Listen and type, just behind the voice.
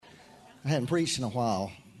I hadn't preached in a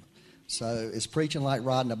while. So is preaching like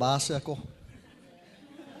riding a bicycle?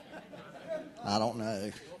 I don't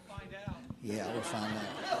know. We'll find out. Yeah, we'll find out.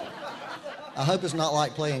 I hope it's not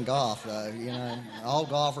like playing golf, though. You know, all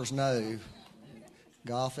golfers know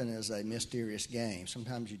golfing is a mysterious game.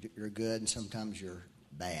 Sometimes you're good and sometimes you're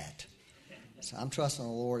bad. So I'm trusting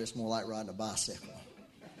the Lord. It's more like riding a bicycle.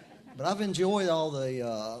 But I've enjoyed all the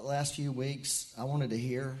last few weeks. I wanted to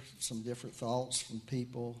hear some different thoughts from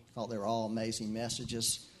people. Thought they were all amazing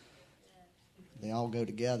messages. They all go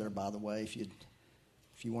together, by the way, if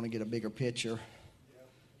you want to get a bigger picture.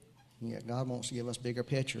 Yeah, God wants to give us bigger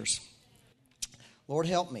pictures. Lord,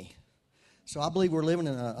 help me. So I believe we're living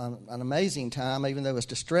in an amazing time, even though it's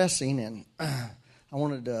distressing. And I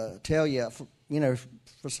wanted to tell you,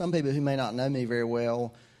 for some people who may not know me very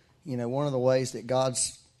well, one of the ways that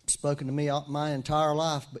God's spoken to me my entire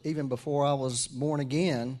life, but even before I was born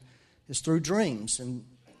again, is through dreams and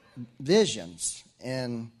visions.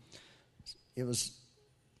 And it was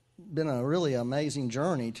been a really amazing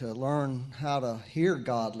journey to learn how to hear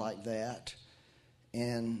God like that,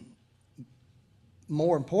 and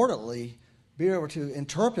more importantly, be able to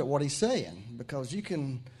interpret what He's saying, because you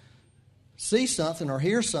can see something or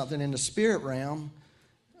hear something in the spirit realm,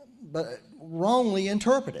 but wrongly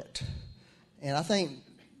interpret it. And I think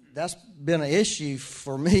that's been an issue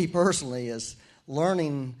for me personally, is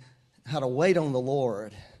learning how to wait on the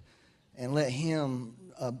Lord and let Him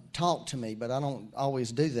talk to me. But I don't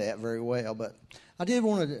always do that very well. But I did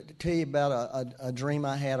want to tell you about a dream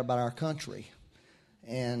I had about our country.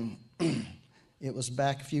 And it was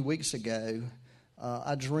back a few weeks ago.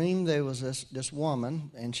 I dreamed there was this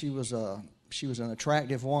woman, and she was an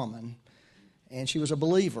attractive woman, and she was a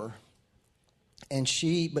believer. But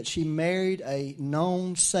she married a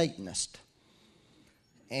known Satanist.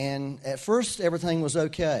 And at first everything was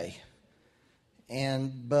okay.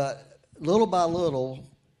 But little by little,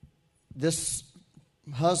 this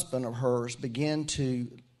husband of hers began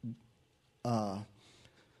to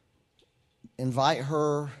invite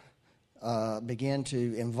her, began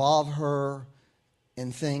to involve her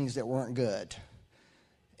in things that weren't good.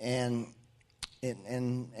 And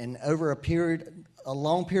over a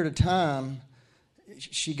long period of time,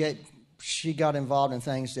 she got involved in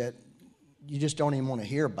things that you just don't even want to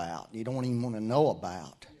hear about. You don't even want to know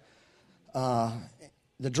about.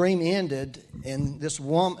 The dream ended, and this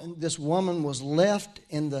woman was left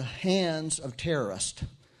in the hands of terrorists.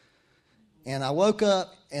 And I woke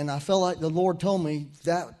up, and I felt like the Lord told me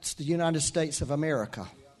that's the United States of America.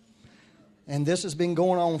 And this has been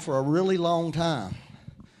going on for a really long time,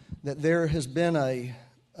 that there has been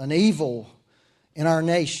an evil in our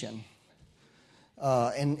nation.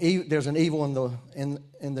 And there's an evil in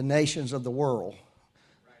the nations of the world.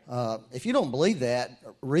 If you don't believe that,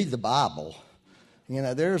 read the Bible.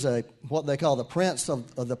 There's what they call the prince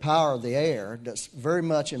of the power of the air that's very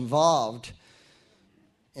much involved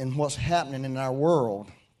in what's happening in our world.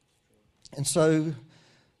 And so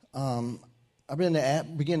I began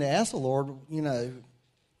to ask the Lord,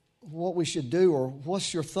 what we should do, or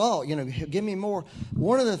what's your thought? Give me more.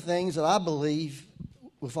 One of the things that I believe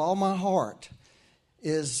with all my heart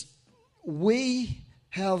is we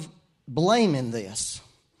have blame in this,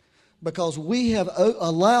 because we have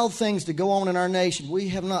allowed things to go on in our nation. We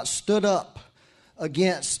have not stood up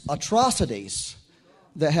against atrocities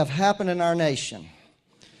that have happened in our nation.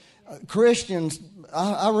 Christians,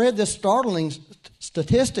 I read this startling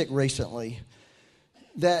statistic recently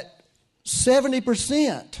that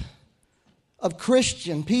 70% of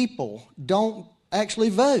Christian people don't actually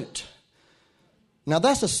vote. Now,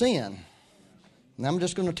 that's a sin. And I'm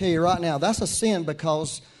just going to tell you right now, that's a sin,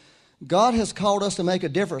 because God has called us to make a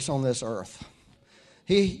difference on this earth.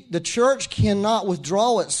 The church cannot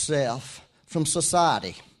withdraw itself from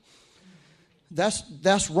society.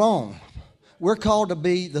 That's wrong. We're called to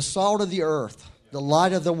be the salt of the earth, the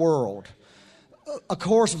light of the world. Of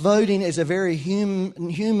course, voting is a very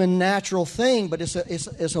human natural thing, but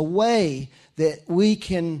it's a way that we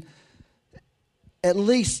can at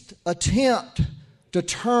least attempt to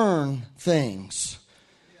turn things.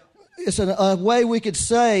 It's a way we could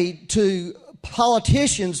say to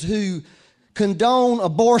politicians who condone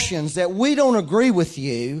abortions that we don't agree with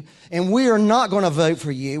you, and we are not going to vote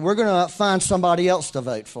for you. We're going to find somebody else to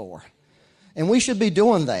vote for. And we should be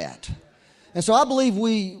doing that. And so I believe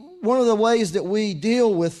one of the ways that we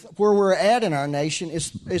deal with where we're at in our nation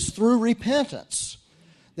is through repentance.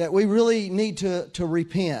 That we really need to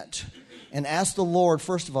repent and ask the Lord,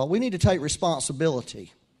 first of all, we need to take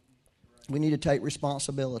responsibility. We need to take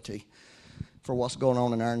responsibility for what's going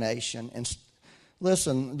on in our nation. And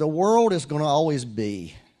listen, the world is going to always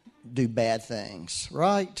do bad things,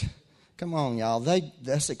 right? Come on, y'all.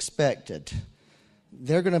 That's expected.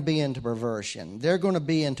 They're going to be into perversion. They're going to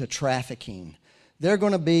be into trafficking. They're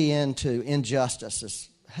going to be into injustices.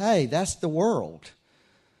 Hey, that's the world.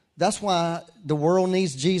 That's why the world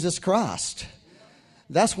needs Jesus Christ.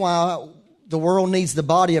 That's why the world needs the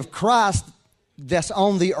body of Christ that's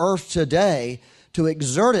on the earth today to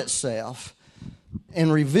exert itself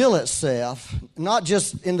and reveal itself, not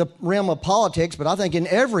just in the realm of politics, but I think in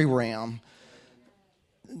every realm.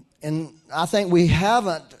 And I think we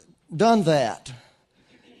haven't done that.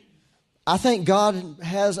 I think God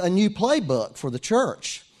has a new playbook for the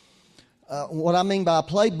church. What I mean by a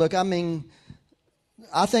playbook,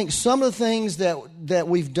 I think some of the things that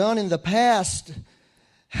we've done in the past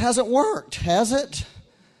hasn't worked, has it?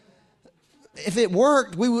 If it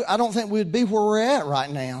worked, I don't think we'd be where we're at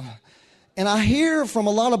right now. And I hear from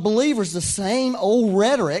a lot of believers the same old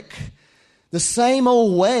rhetoric, the same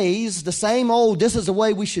old ways, the same old, this is the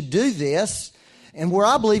way we should do this, and where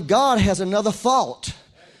I believe God has another thought.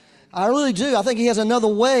 I really do. I think He has another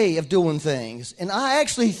way of doing things. And I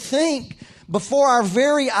actually think before our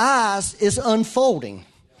very eyes is unfolding.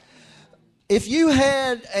 If you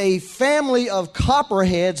had a family of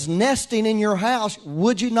copperheads nesting in your house,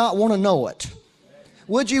 would you not want to know it?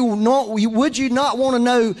 Would you not want to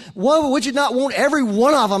know? Would you not want every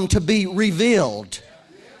one of them to be revealed?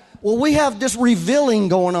 Well, we have this revealing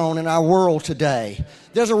going on in our world today.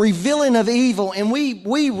 There's a revealing of evil, and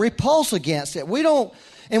we repulse against it. We want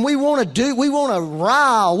to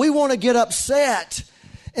rile, we want to get upset.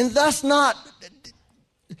 And that's not,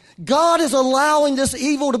 God is allowing this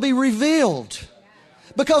evil to be revealed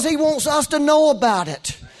because He wants us to know about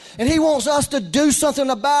it. And He wants us to do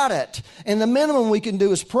something about it. And the minimum we can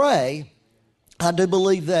do is pray. I do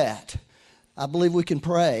believe that. I believe we can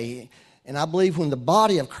pray. And I believe when the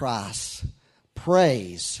body of Christ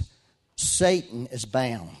prays, Satan is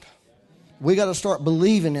bound. We got to start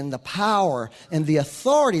believing in the power and the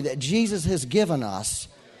authority that Jesus has given us.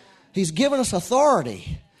 He's given us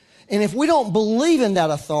authority. And if we don't believe in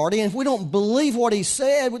that authority, and if we don't believe what He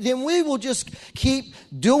said, then we will just keep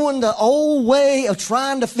doing the old way of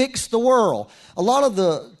trying to fix the world. A lot of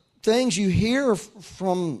the things you hear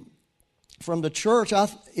from the church,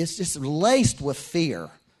 it's just laced with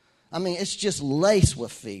fear. It's just laced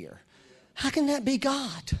with fear. How can that be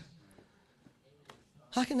God?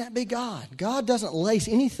 How can that be God? God doesn't lace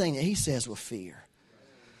anything that He says with fear.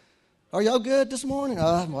 Are y'all good this morning? Oh,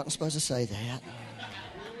 I wasn't supposed to say that.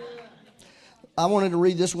 I wanted to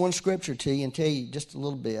read this one scripture to you and tell you just a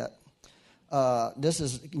little bit. This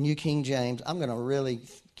is New King James. I'm going to really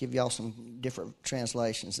give y'all some different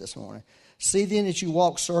translations this morning. See then that you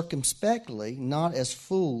walk circumspectly, not as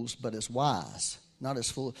fools, but as wise. Not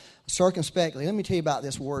as fools. Circumspectly. Let me tell you about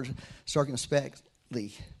this word,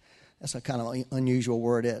 circumspectly. That's a kind of unusual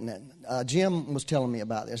word, isn't it? Jim was telling me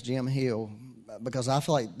about this, Jim Hill, because I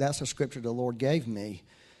feel like that's a scripture the Lord gave me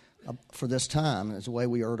for this time. It's the way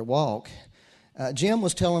we are to walk. Jim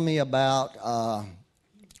was telling me about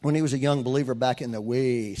when he was a young believer back in the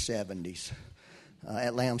way 70s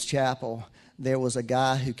at Lamb's Chapel. There was a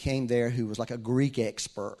guy who came there who was like a Greek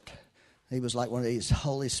expert. He was like one of these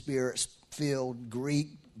Holy Spirit-filled Greek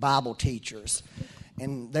Bible teachers.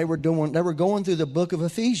 And they were going through the book of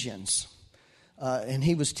Ephesians. And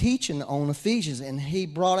he was teaching on Ephesians, and he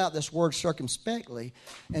brought out this word circumspectly.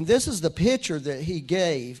 And this is the picture that he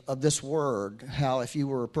gave of this word, how if you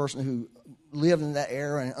were a person who lived in that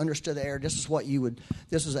era and understood the era, this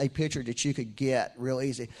is a picture that you could get real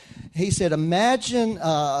easy. He said, imagine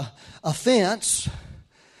a fence,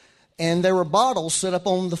 and there were bottles set up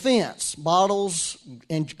on the fence, bottles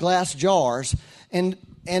and glass jars, and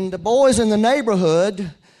the boys in the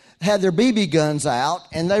neighborhood had their BB guns out,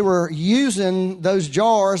 and they were using those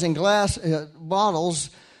jars and glass bottles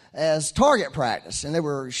as target practice, and they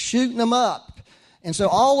were shooting them up. And so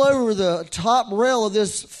all over the top rail of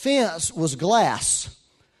this fence was glass.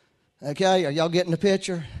 Okay, are y'all getting the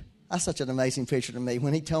picture? That's such an amazing picture to me.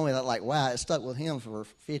 When he told me that, like, wow, it stuck with him for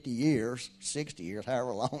 50 years, 60 years,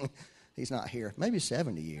 however long. He's not here. Maybe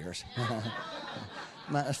 70 years.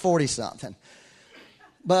 40-something.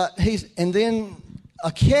 And then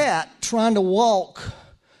a cat trying to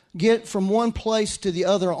get from one place to the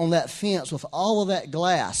other on that fence with all of that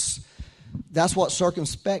glass. That's what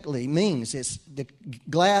circumspectly means. It's the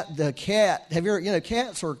cat. Have you ever,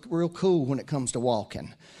 cats are real cool when it comes to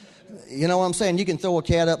walking. You know what I'm saying? You can throw a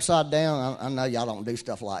cat upside down. I know y'all don't do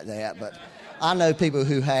stuff like that, but I know people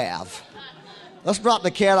who have. Let's drop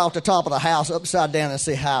the cat off the top of the house upside down and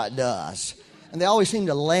see how it does. And they always seem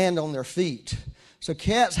to land on their feet. So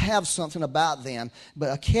cats have something about them,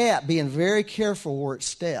 but a cat being very careful where it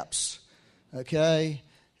steps, okay?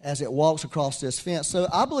 as it walks across this fence. So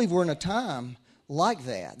I believe we're in a time like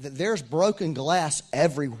that there's broken glass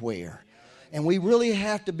everywhere. And we really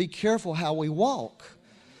have to be careful how we walk,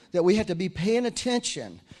 that we have to be paying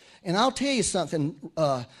attention. And I'll tell you something,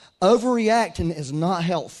 overreacting is not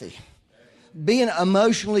healthy. Being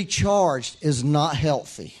emotionally charged is not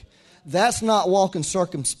healthy. That's not walking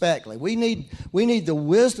circumspectly. We need the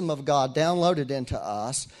wisdom of God downloaded into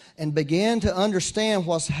us and begin to understand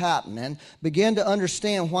what's happening, begin to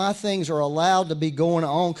understand why things are allowed to be going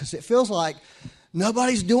on, because it feels like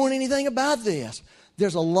nobody's doing anything about this.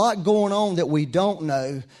 There's a lot going on that we don't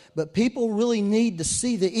know, but people really need to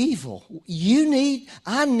see the evil. The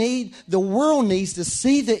world needs to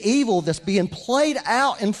see the evil that's being played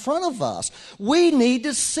out in front of us. We need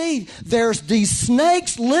to see there's these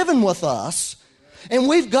snakes living with us, and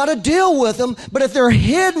we've got to deal with them, but if they're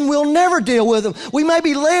hidden, we'll never deal with them. We may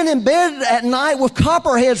be laying in bed at night with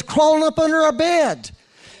copperheads crawling up under our bed,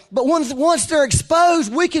 but once they're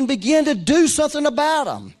exposed, we can begin to do something about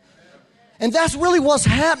them. And that's really what's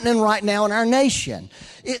happening right now in our nation.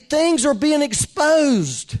 Things are being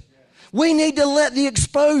exposed. We need to let the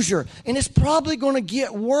exposure, and it's probably going to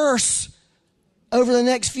get worse over the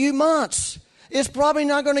next few months. It's probably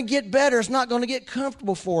not going to get better. It's not going to get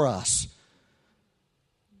comfortable for us.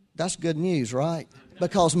 That's good news, right?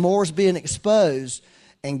 Because more is being exposed,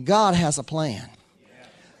 and God has a plan.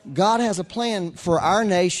 God has a plan for our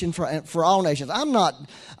nation, for all nations. I'm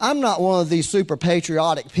not one of these super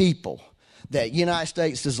patriotic people that United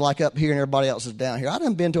States is like up here and everybody else is down here. I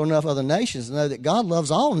done been to enough other nations to know that God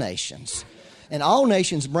loves all nations. And all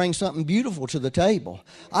nations bring something beautiful to the table.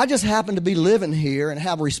 I just happen to be living here and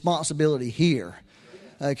have a responsibility here,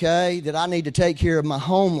 okay, that I need to take care of my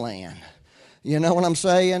homeland. You know what I'm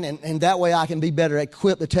saying? And that way I can be better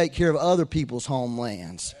equipped to take care of other people's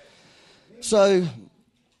homelands. So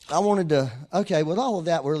I wanted to, okay, well, all of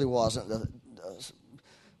that really wasn't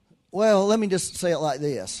well, let me just say it like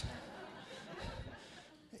this.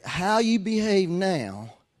 How you behave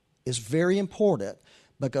now is very important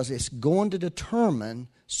because it's going to determine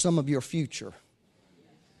some of your future.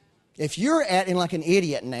 If you're acting like an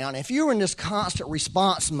idiot now, and if you're in this constant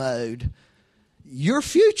response mode, your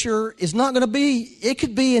future is not going to be, it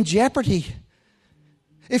could be in jeopardy.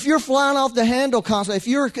 If you're flying off the handle constantly, if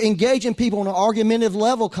you're engaging people on an argumentative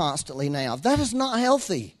level constantly now, that is not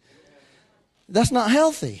healthy. That's not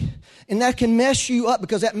healthy. And that can mess you up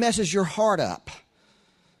because that messes your heart up.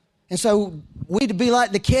 And so we need to be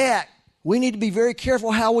like the cat. We need to be very careful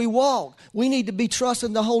how we walk. We need to be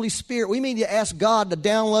trusting the Holy Spirit. We need to ask God to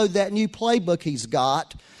download that new playbook He's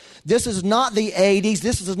got. This is not the 80s.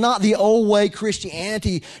 This is not the old way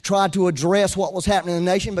Christianity tried to address what was happening in the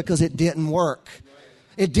nation, because it didn't work.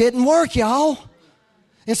 It didn't work, y'all.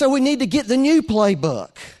 And so we need to get the new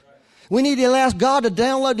playbook. We need to ask God to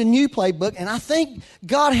download the new playbook, and I think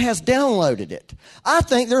God has downloaded it. I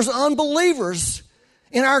think there's unbelievers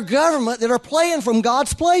in our government that are playing from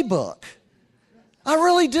God's playbook. I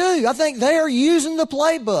really do. I think they are using the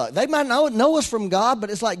playbook. They might not know us from God, but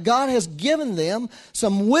it's like God has given them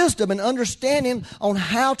some wisdom and understanding on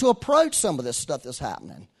how to approach some of this stuff that's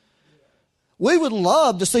happening. We would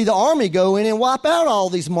love to see the army go in and wipe out all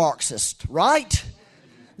these Marxists, right?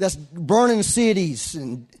 That's burning cities.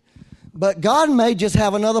 But God may just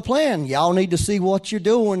have another plan. Y'all need to see what you're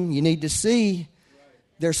doing. You need to see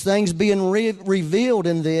there's things being revealed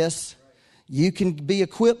in this. You can be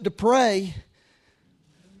equipped to pray.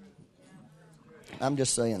 I'm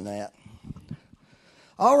just saying that.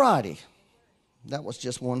 All righty. That was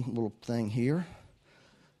just one little thing here.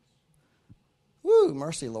 Woo,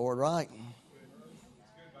 mercy, Lord, right?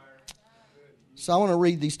 So I want to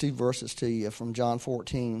read these two verses to you from John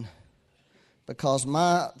 14. Because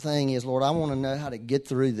my thing is, Lord, I want to know how to get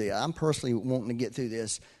through this. I'm personally wanting to get through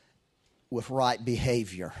this with right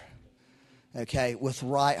behavior, okay, with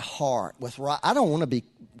right heart, I don't want to be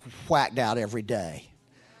whacked out every day.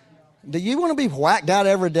 Do you want to be whacked out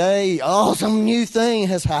every day? Oh, some new thing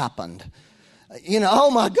has happened. Oh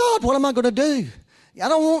my God, what am I going to do? I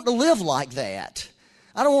don't want to live like that.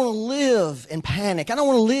 I don't want to live in panic. I don't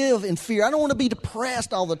want to live in fear. I don't want to be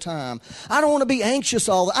depressed all the time. I don't want to be anxious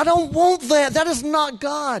all the time. I don't want that. That is not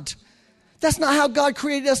God. That's not how God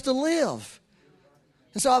created us to live.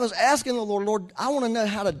 And so I was asking the Lord, I want to know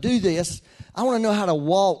how to do this. I want to know how to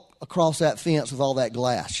walk across that fence with all that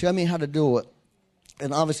glass. Show me how to do it.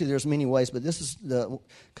 And obviously there's many ways, but this is the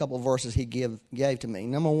couple of verses He gave to me.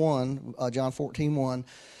 Number one, John 14:1,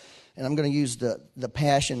 and I'm going to use the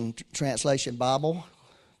Passion Translation Bible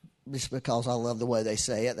just because I love the way they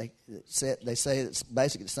say it. They say it's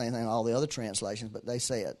basically the same thing as all the other translations, but they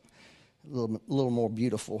say it a little more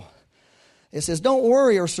beautiful. It says, don't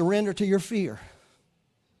worry or surrender to your fear.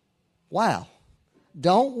 Wow.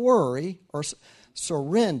 Don't worry or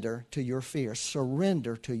surrender to your fear.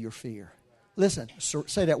 Surrender to your fear. Listen,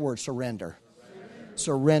 say that word, surrender.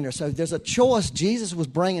 Surrender. So there's a choice Jesus was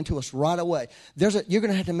bringing to us right away. You're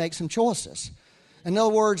going to have to make some choices. In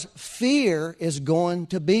other words, fear is going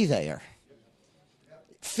to be there.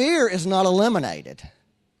 Fear is not eliminated.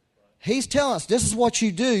 He's telling us this is what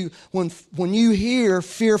you do when you hear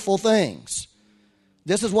fearful things.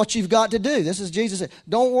 This is what you've got to do. This is Jesus said.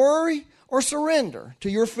 Don't worry or surrender to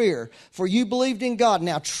your fear, for you believed in God.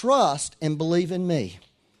 Now trust and believe in me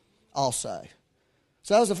also.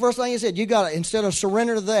 So that was the first thing he said. You got to, instead of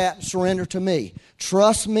surrender to that, surrender to me.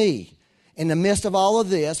 Trust me. In the midst of all of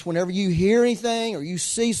this, whenever you hear anything or you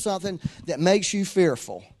see something that makes you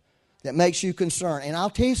fearful, that makes you concerned. And I'll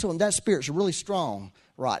tell you something, that spirit's really strong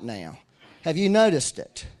right now. Have you noticed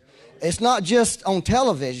it? It's not just on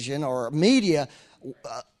television or media.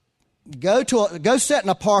 Go sit in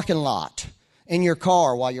a parking lot in your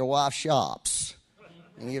car while your wife shops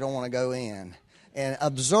and you don't want to go in. And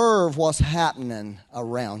observe what's happening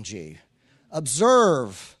around you.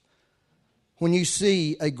 Observe when you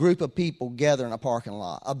see a group of people gather in a parking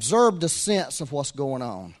lot. Observe the sense of what's going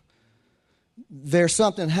on. There's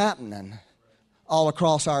something happening all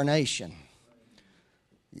across our nation.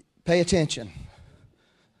 Pay attention.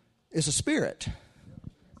 It's a spirit.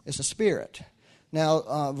 It's a spirit.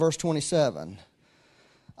 Now, verse 27.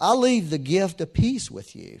 I leave the gift of peace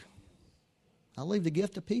with you. I leave the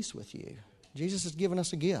gift of peace with you. Jesus has given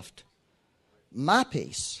us a gift. My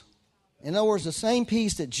peace. In other words, the same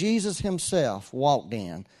peace that Jesus himself walked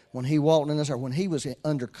in when he walked in this earth, when he was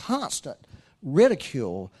under constant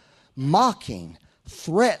ridicule, mocking,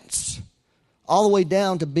 threats, all the way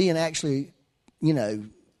down to being actually,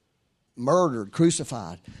 murdered,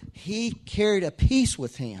 crucified. He carried a peace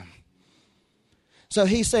with him. So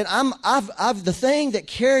he said, I've the thing that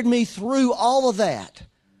carried me through all of that,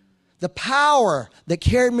 the power that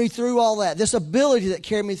carried me through all that, this ability that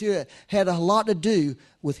carried me through it, had a lot to do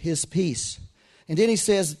with his peace. And then he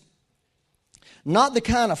says, not the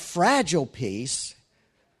kind of fragile peace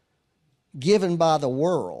given by the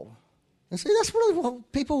world. And see, that's really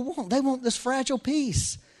what people want. They want this fragile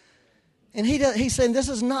peace. And he's saying, this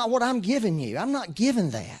is not what I'm giving you. I'm not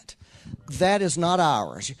giving that. That is not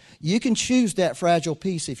ours. You can choose that fragile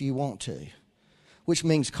peace if you want to, which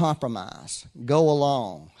means compromise. Go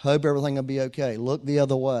along. Hope everything will be okay. Look the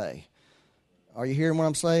other way. Are you hearing what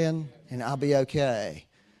I'm saying? And I'll be okay.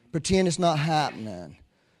 Pretend it's not happening.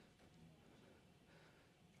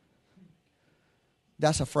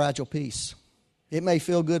 That's a fragile peace. It may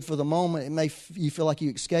feel good for the moment. You feel like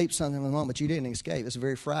you escaped something in the moment, but you didn't escape. It's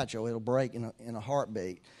very fragile. It'll break in a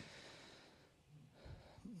heartbeat.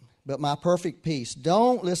 But my perfect peace.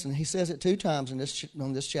 Don't, listen, he says it 2 times on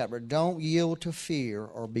this chapter. Don't yield to fear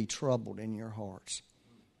or be troubled in your hearts.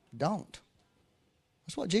 Don't.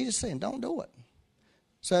 That's what Jesus is saying. Don't do it.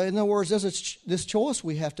 So in other words, there's this choice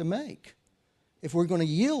we have to make. If we're going to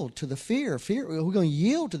yield to the fear, we're going to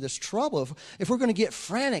yield to this trouble. If we're going to get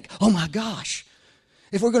frantic, oh my gosh.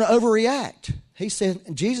 If we're going to overreact,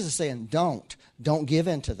 Jesus is saying, don't give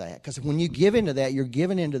in to that. Because when you give into that, you're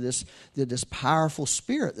giving into this powerful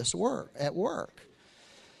spirit that's at work.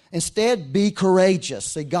 Instead, be courageous.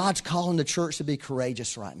 See, God's calling the church to be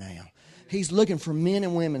courageous right now. He's looking for men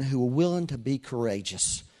and women who are willing to be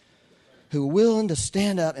courageous, who are willing to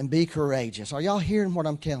stand up and be courageous. Are y'all hearing what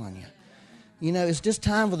I'm telling you? It's just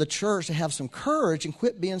time for the church to have some courage and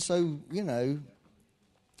quit being so,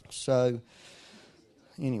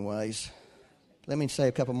 anyways, let me say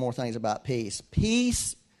a couple more things about peace.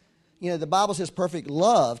 Peace, the Bible says perfect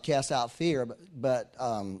love casts out fear, but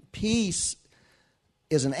peace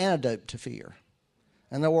is an antidote to fear.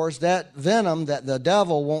 In other words, that venom that the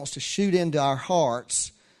devil wants to shoot into our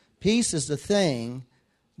hearts, peace is the thing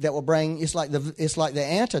that will bring. It's like the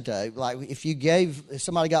antidote. Like if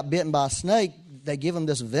somebody got bitten by a snake, they give them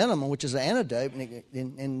this venom, which is an antidote,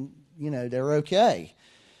 and they're okay.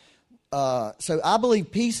 So I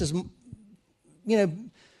believe peace is,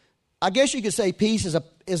 I guess you could say peace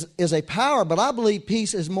is a power, but I believe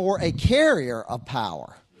peace is more a carrier of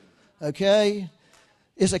power. Okay,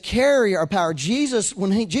 it's a carrier of power. Jesus,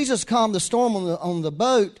 when Jesus calmed the storm on the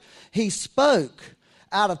boat, he spoke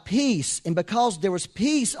out of peace, and because there was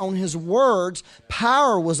peace on his words,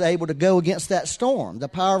 power was able to go against that storm. The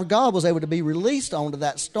power of God was able to be released onto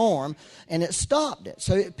that storm, and it stopped it.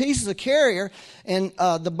 So peace is a carrier, and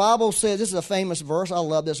the Bible says, this is a famous verse, I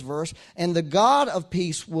love this verse, and the God of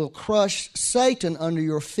peace will crush Satan under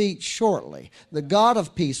your feet shortly. The God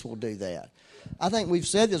of peace will do that. I think we've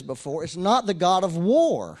said this before. It's not the God of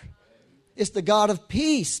war. It's the God of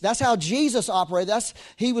peace. That's how Jesus operated.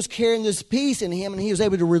 He was carrying this peace in him, and he was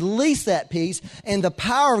able to release that peace, and the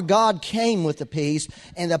power of God came with the peace,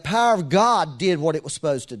 and the power of God did what it was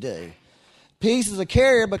supposed to do. Peace is a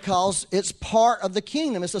carrier because it's part of the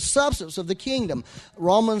kingdom. It's a substance of the kingdom.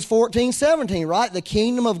 Romans 14:17, right? The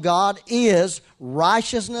kingdom of God is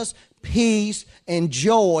righteousness, peace, and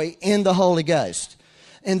joy in the Holy Ghost.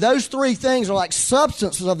 And those three things are like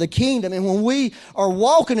substances of the kingdom. And when we are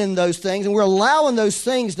walking in those things and we're allowing those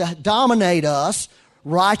things to dominate us,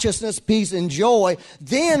 righteousness, peace, and joy,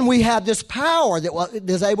 then we have this power that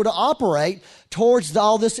is able to operate towards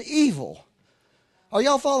all this evil. Are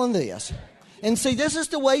y'all following this? And see, this is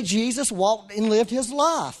the way Jesus walked and lived his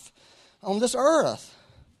life on this earth.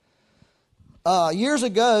 Years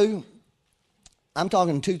ago, I'm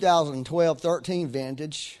talking 2012-13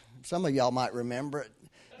 vintage. Some of y'all might remember it.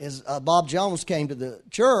 Bob Jones came to the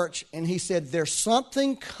church and he said, there's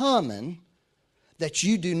something coming that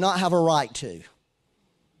you do not have a right to.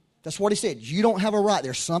 That's what he said. You don't have a right.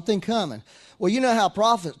 There's something coming. Well, you know how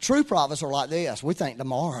true prophets are like this. We think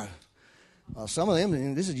tomorrow. Some of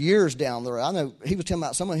them, this is years down the road. I know he was telling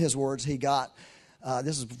about some of his words he got.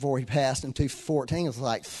 This is before he passed in 2014. It was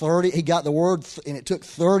like 30. He got the word, and it took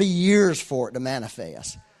 30 years for it to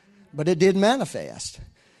manifest. But it did manifest.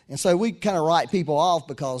 And so we kind of write people off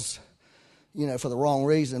because, for the wrong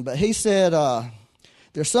reason. But he said,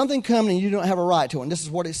 there's something coming and you don't have a right to. And this is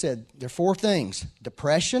what he said. There are four things: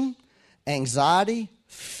 depression, anxiety,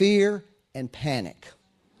 fear, and panic.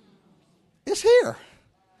 It's here.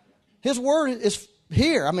 His word is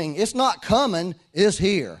here. I mean, it's not coming, it's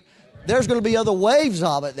here. There's going to be other waves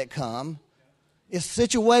of it that come. It's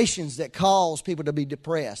situations that cause people to be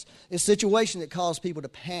depressed. It's situations that cause people to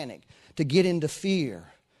panic, to get into fear.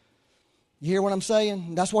 You hear what I'm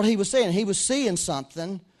saying? That's what he was saying. He was seeing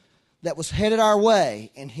something that was headed our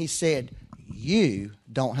way, and he said, you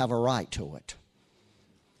don't have a right to it.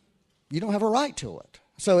 You don't have a right to it.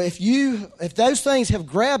 So if those things have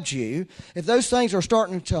grabbed you, if those things are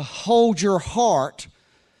starting to hold your heart,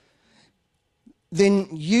 then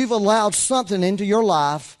you've allowed something into your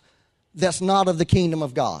life that's not of the kingdom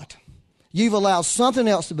of God. You've allowed something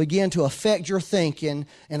else to begin to affect your thinking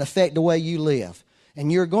and affect the way you live.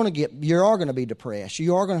 And you are going to be depressed.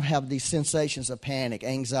 You are going to have these sensations of panic,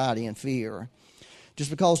 anxiety, and fear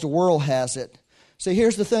just because the world has it. See,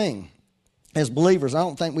 here's the thing. As believers, I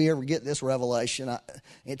don't think we ever get this revelation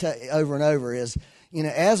over and over is,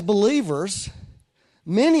 as believers,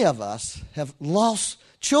 many of us have lost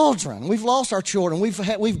children. We've lost our children.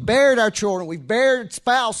 We've buried our children. We've buried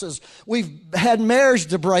spouses. We've had marriage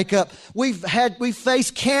to break up. We've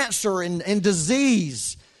faced cancer and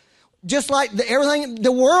disease, just like everything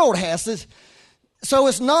the world has. So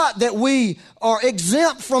it's not that we are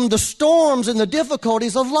exempt from the storms and the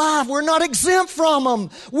difficulties of life. We're not exempt from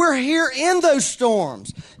them. We're here in those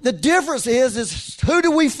storms. The difference is who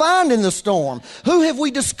do we find in the storm? Who have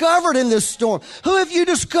we discovered in this storm? Who have you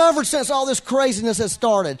discovered since all this craziness has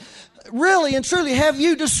started? Really and truly, have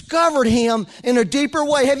you discovered him in a deeper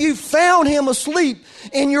way? Have you found him asleep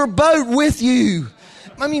in your boat with you?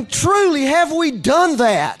 I mean, truly, have we done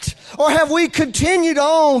that? Or have we continued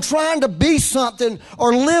on trying to be something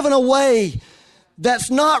or live in a way that's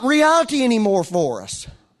not reality anymore for us?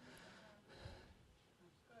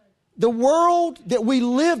 The world that we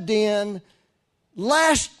lived in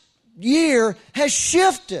last year has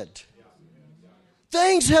shifted.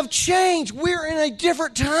 Things have changed. We're in a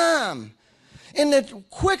different time. And the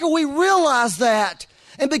quicker we realize that,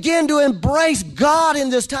 and begin to embrace God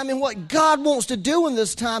in this time and what God wants to do in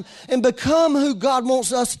this time and become who God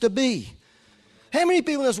wants us to be. How many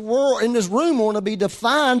people in this room want to be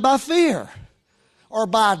defined by fear or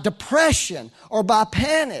by depression or by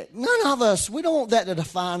panic? None of us. We don't want that to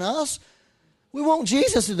define us. We want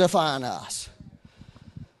Jesus to define us.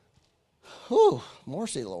 Whew,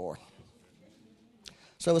 mercy, Lord.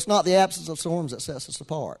 So it's not the absence of storms that sets us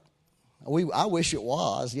apart. I wish it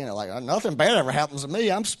was, like nothing bad ever happens to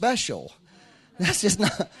me. I'm special. That's just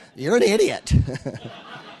not, you're an idiot.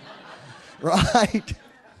 Right?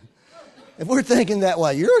 If we're thinking that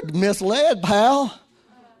way, you're misled, pal.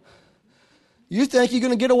 You think you're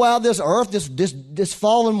going to get away out of this earth, this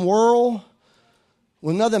fallen world,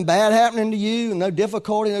 with nothing bad happening to you, no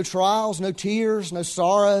difficulty, no trials, no tears, no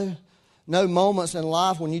sorrow, no moments in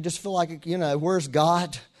life when you just feel like, where's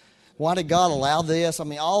God? Why did God allow this? I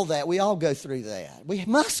mean, all that. We all go through that. We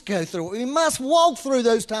must go through it. We must walk through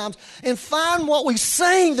those times and find what we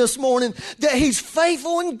sang this morning, that he's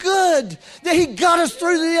faithful and good, that he got us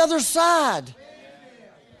through to the other side.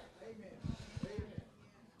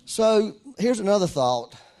 So here's another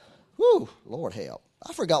thought. Whew, Lord help.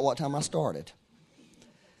 I forgot what time I started.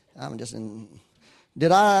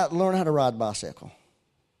 Did I learn how to ride a bicycle?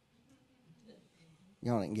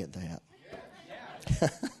 Y'all didn't get that.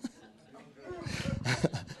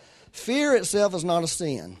 Fear itself is not a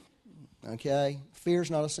sin. Okay? Fear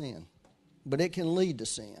is not a sin. But it can lead to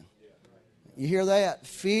sin. You hear that?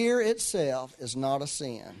 Fear itself is not a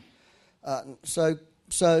sin. So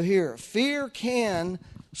here, fear can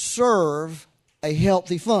serve a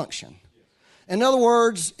healthy function. In other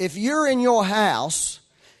words, if you're in your house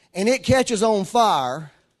and it catches on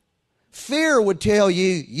fire, fear would tell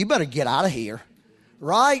you, you better get out of here,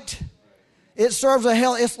 right? It serves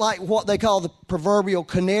it's like what they call the proverbial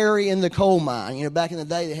canary in the coal mine. You know, back in the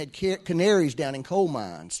day they had canaries down in coal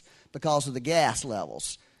mines because of the gas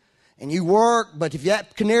levels. And you worked, but if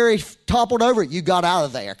that canary toppled over, you got out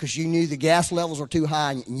of there because you knew the gas levels were too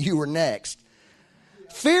high and you were next.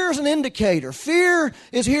 Fear is an indicator. Fear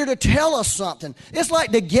is here to tell us something. It's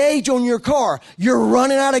like the gauge on your car. You're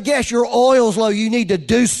running out of gas. Your oil's low. You need to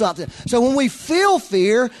do something. So when we feel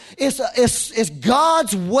fear, it's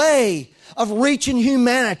God's way of reaching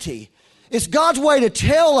humanity. It's God's way to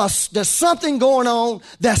tell us there's something going on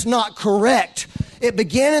that's not correct. It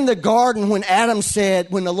began in the garden when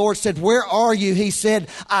when the Lord said, "Where are you?" He said,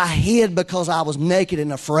 "I hid because I was naked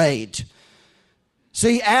and afraid."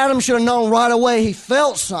 See, Adam should have known right away he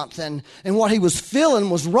felt something, and what he was feeling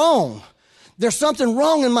was wrong. There's something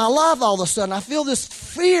wrong in my life all of a sudden. I feel this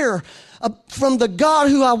fear from the God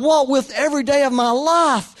who I walk with every day of my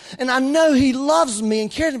life, and I know he loves me and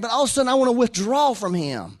cares me, but all of a sudden I want to withdraw from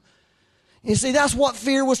him. You see, that's what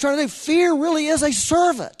fear was trying to do. Fear really is a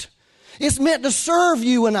servant. It's meant to serve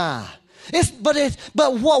you and I.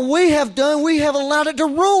 But what we have done, we have allowed it to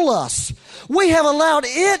rule us. We have allowed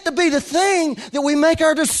it to be the thing that we make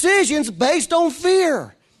our decisions based on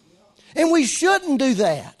fear. And we shouldn't do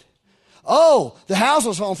that. Oh, the house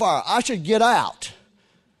is on fire. I should get out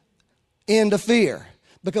into fear.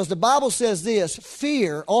 Because the Bible says this,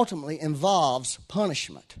 fear ultimately involves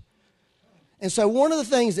punishment. And so one of the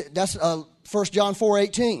things that's 1 John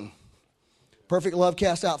 4:18. Perfect love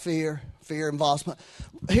casts out fear. Fear involves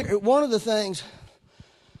punishment. One of the things,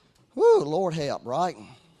 Lord help, right?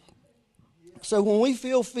 So when we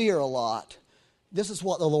feel fear a lot, this is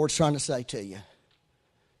what the Lord's trying to say to you.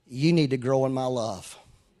 You need to grow in my love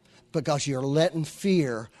because you're letting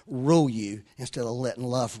fear rule you instead of letting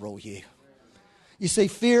love rule you. You see,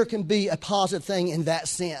 fear can be a positive thing in that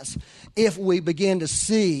sense if we begin to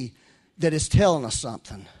see that it's telling us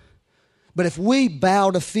something. But if we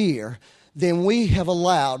bow to fear, then we have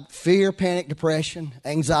allowed fear, panic, depression,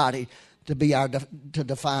 anxiety to be to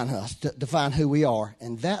define us, to define who we are.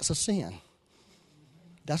 And that's a sin.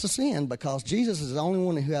 That's a sin because Jesus is the only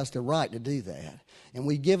one who has the right to do that. And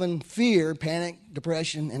we've given fear, panic,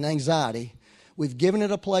 depression, and anxiety, we've given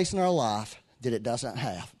it a place in our life that it doesn't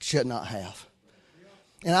have, should not have.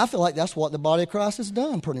 And I feel like that's what the body of Christ has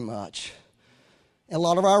done pretty much. A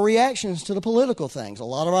lot of our reactions to the political things, a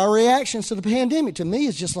lot of our reactions to the pandemic, to me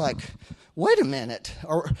is just like, wait a minute,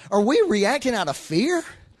 are we reacting out of fear?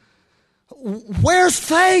 Where's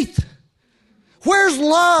faith? Where's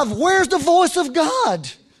love? Where's the voice of God?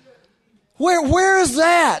 Where is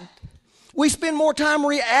that? We spend more time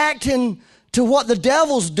reacting to what the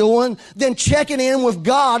devil's doing than checking in with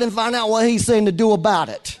God and find out what he's saying to do about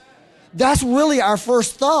it. That's really our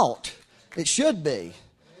first thought. It should be.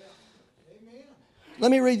 Let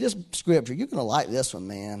me read this scripture. You're going to like this one,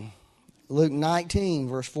 man. Luke 19,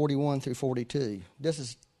 verse 41 through 42. This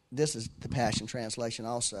is the Passion Translation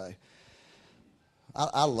also.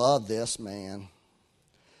 I love this, man.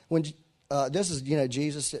 When this is,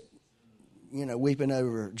 Jesus, weeping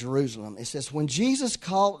over Jerusalem. It says, when Jesus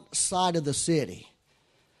caught sight of the city,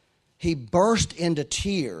 he burst into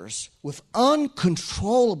tears with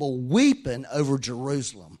uncontrollable weeping over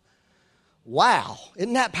Jerusalem. Wow,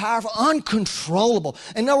 isn't that powerful? Uncontrollable.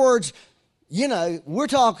 In other words, we're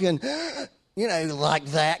talking, like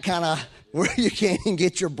that kind of, where you can't even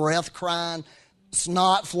get your breath crying,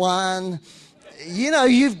 snot flying.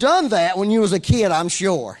 You've done that when you was a kid, I'm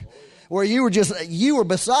sure. Where you were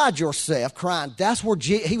beside yourself crying. That's where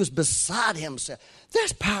he was beside himself.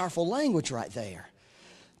 That's powerful language right there.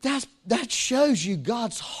 That shows you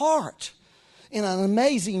God's heart in an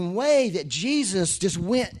amazing way that Jesus just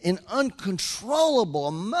went in uncontrollable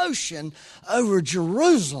emotion over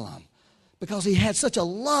Jerusalem because he had such a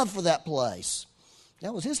love for that place.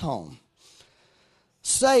 That was his home.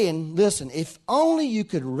 Saying, listen, if only you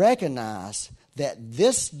could recognize that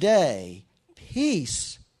this day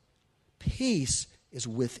peace is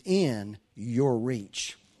within your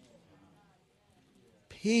reach.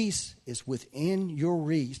 Peace is within your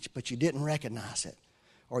reach, but you didn't recognize it.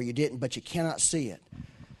 or you didn't, but you cannot see it.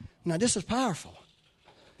 Now, this is powerful.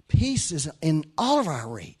 Peace is in all of our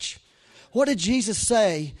reach. What did Jesus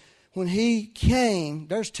say when he came?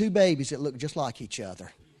 There's two babies that look just like each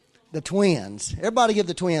other. The twins. Everybody give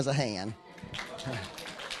the twins a hand.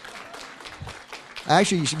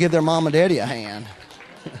 Actually, you should give their mom and daddy a hand.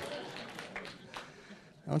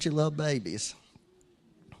 Don't you love babies?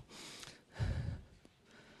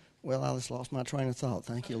 Well, I just lost my train of thought.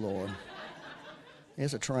 Thank you, Lord.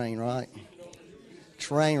 It's a train, right?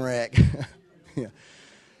 Train wreck. Yeah.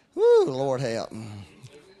 Woo, Lord help.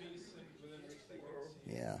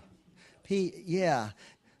 Yeah. Yeah.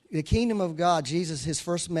 The kingdom of God, Jesus, his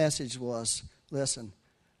first message was, listen,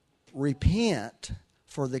 repent,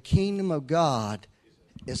 for the kingdom of God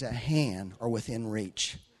is at hand or within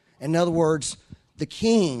reach. In other words, the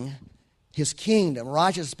king, his kingdom,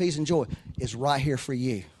 righteousness, peace, and joy is right here for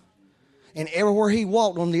you. And everywhere he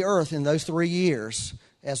walked on the earth in those 3 years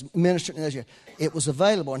as minister, it was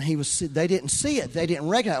available, and they didn't see it. They didn't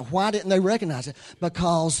recognize it. Why didn't they recognize it?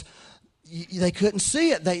 Because they couldn't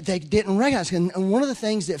see it. They didn't recognize it. And one of the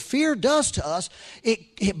things that fear does to us,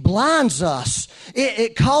 it blinds us.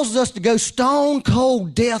 It causes us to go stone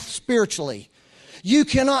cold deaf spiritually. You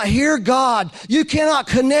cannot hear God. You cannot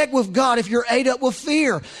connect with God if you're ate up with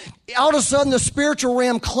fear. All of a sudden, the spiritual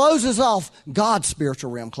realm closes off. God's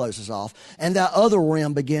spiritual realm closes off. And that other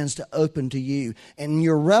realm begins to open to you. And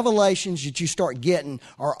your revelations that you start getting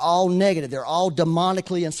are all negative. They're all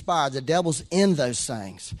demonically inspired. The devil's in those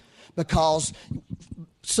things. Because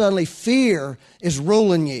suddenly fear is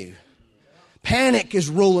ruling you. Panic is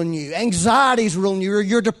ruling you. Anxiety is ruling you.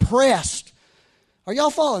 You're depressed. Are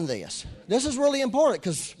y'all following this? This is really important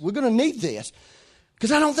because we're going to need this.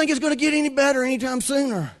 Because I don't think it's going to get any better anytime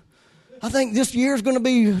sooner. I think this year is going to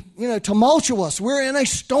be, tumultuous. We're in a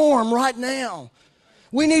storm right now.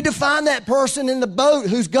 We need to find that person in the boat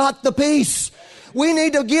who's got the peace. We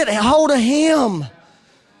need to get a hold of him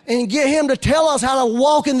and get him to tell us how to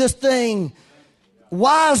walk in this thing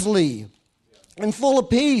wisely and full of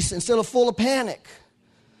peace instead of full of panic.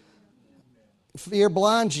 Fear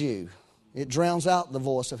blinds you. It drowns out the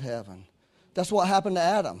voice of heaven. That's what happened to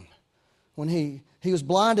Adam when he was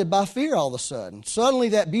blinded by fear all of a sudden. Suddenly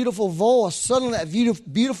that beautiful voice, suddenly that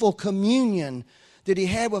beautiful communion that he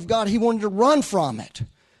had with God, he wanted to run from it.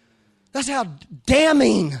 That's how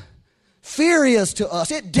damning fear is to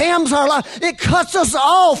us. It damns our life. It cuts us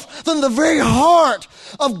off from the very heart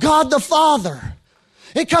of God the Father.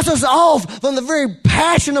 It cuts us off from the very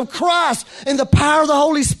passion of Christ and the power of the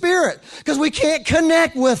Holy Spirit because we can't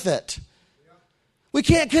connect with it. We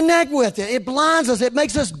can't connect with it. It blinds us. It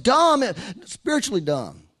makes us dumb, spiritually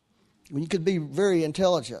dumb. You could be very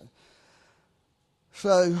intelligent.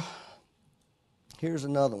 So, here's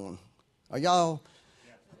another one. Are y'all?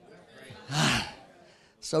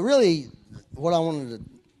 So really, what I wanted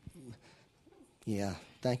to,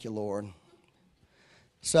 thank you, Lord.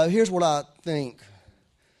 So here's what I think.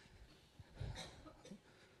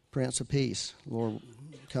 Prince of Peace, Lord,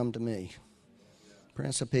 come to me.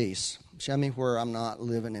 Prince of Peace. Show me where I'm not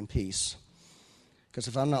living in peace. Because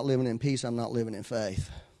if I'm not living in peace, I'm not living in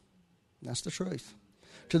faith. That's the truth.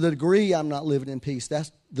 To the degree I'm not living in peace,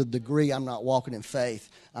 that's the degree I'm not walking in faith.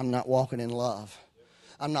 I'm not walking in love.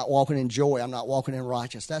 I'm not walking in joy. I'm not walking in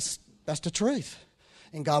righteousness. That's the truth.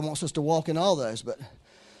 And God wants us to walk in all those. But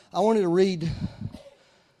I wanted to read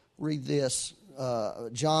this,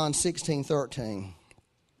 John 16:13.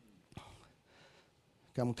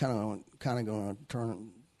 I'm kind of going to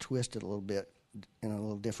twist it a little bit in a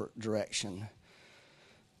little different direction.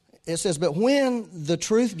 It says, but when the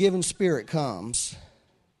truth-giving Spirit comes,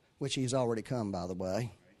 which he's already come, by the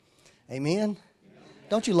way. Amen?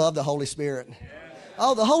 Don't you love the Holy Spirit?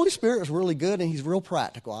 Oh, the Holy Spirit is really good, and he's real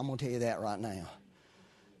practical. I'm going to tell you that right now.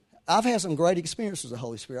 I've had some great experiences with the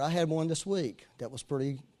Holy Spirit. I had one this week that was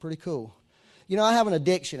pretty cool. I have an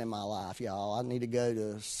addiction in my life, y'all. I need to go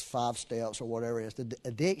to 5 steps or whatever it is. The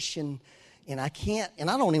addiction, and I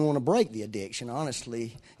don't even want to break the addiction,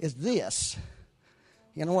 honestly, is this.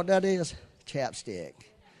 You know what that is? Chapstick.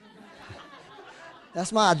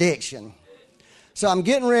 That's my addiction. So I'm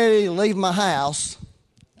getting ready to leave my house.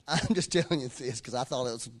 I'm just telling you this because I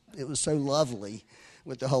thought it was so lovely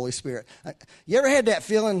with the Holy Spirit. You ever had that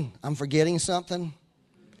feeling I'm forgetting something?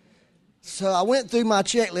 So I went through my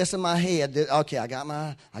checklist in my head. Okay, I got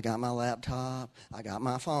my laptop. I got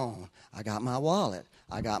my phone. I got my wallet.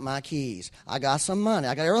 I got my keys. I got some money.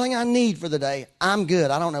 I got everything I need for the day. I'm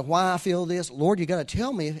good. I don't know why I feel this. Lord, you got to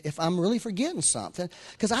tell me if I'm really forgetting something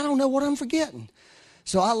because I don't know what I'm forgetting.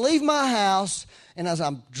 So I leave my house, and as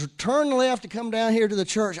I turn left to come down here to the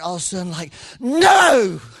church, all of a sudden,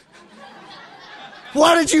 no!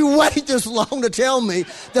 Why did you wait this long to tell me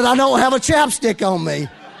that I don't have a chapstick on me?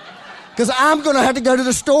 Because I'm going to have to go to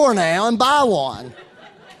the store now and buy one.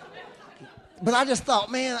 But I just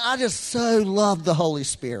thought, man, I just so love the Holy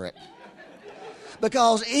Spirit.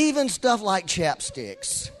 Because even stuff like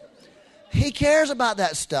chapsticks, he cares about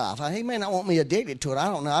that stuff. He may not want me addicted to it. I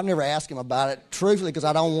don't know. I've never asked him about it, truthfully, because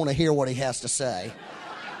I don't want to hear what he has to say.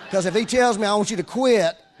 Because if he tells me I want you to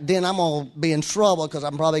quit, then I'm going to be in trouble because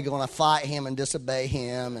I'm probably going to fight him and disobey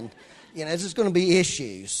him. And, it's just going to be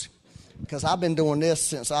issues. Because I've been doing this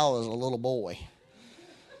since I was a little boy.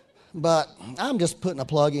 But I'm just putting a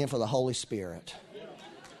plug in for the Holy Spirit.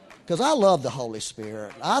 Because I love the Holy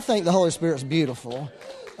Spirit. I think the Holy Spirit's beautiful.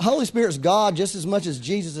 The Holy Spirit's God just as much as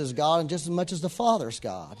Jesus is God and just as much as the Father's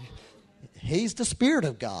God. He's the Spirit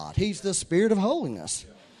of God. He's the Spirit of holiness.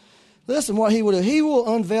 Listen, what he will do, he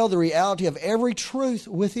will unveil the reality of every truth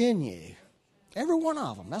within you. Every one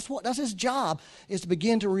of them. That's his job, is to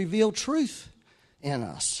begin to reveal truth in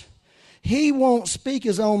us. He won't speak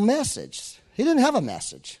his own message. He didn't have a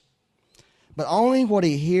message. But only what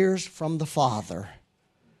he hears from the Father.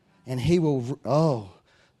 And he will,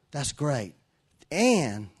 that's great.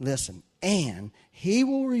 And, listen, and he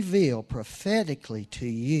will reveal prophetically to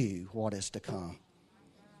you what is to come.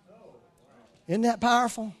 Isn't that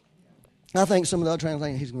powerful? I think some of the other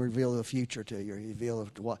translations, he's going to reveal the future to you. Reveal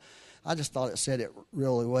what. I just thought it said it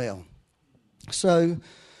really well. So,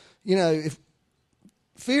 if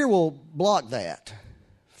fear will block that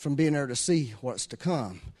from being able to see what's to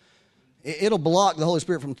come. It'll block the Holy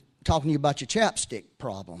Spirit from talking to you about your chapstick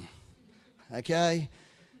problem. Okay?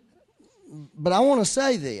 But I want to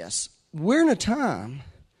say this. We're in a time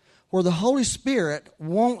where the Holy Spirit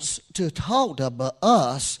wants to talk to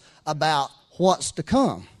us about what's to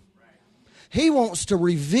come. He wants to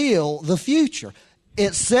reveal the future.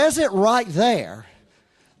 It says it right there.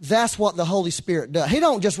 That's what the Holy Spirit does. He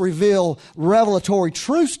don't just reveal revelatory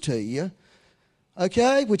truths to you,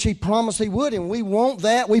 okay, which he promised he would, and we want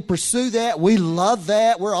that. We pursue that. We love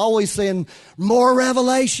that. We're always saying more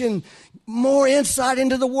revelation, more insight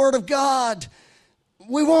into the Word of God.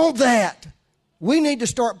 We want that. We need to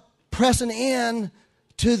start pressing in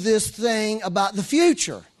to this thing about the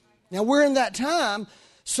future. Now, we're in that time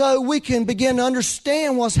so we can begin to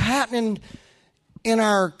understand what's happening in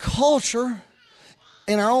our culture,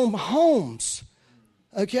 in our own homes.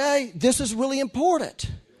 Okay? This is really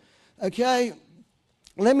important. Okay?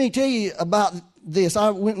 Let me tell you about this.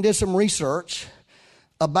 I went and did some research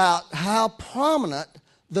about how prominent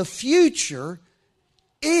the future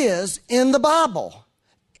is in the Bible.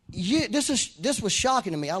 This was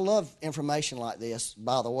shocking to me. I love information like this,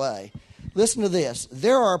 by the way. Listen to this.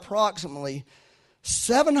 There are approximately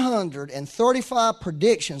 735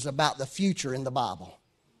 predictions about the future in the Bible.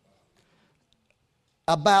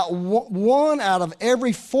 About one out of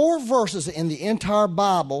every 4 verses in the entire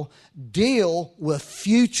Bible deal with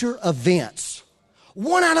future events.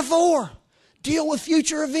 1 out of 4 deal with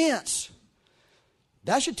future events.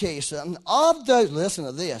 That should tell you something. Listen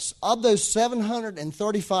to this. Of those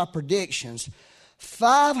 735 predictions,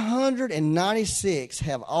 596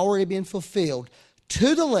 have already been fulfilled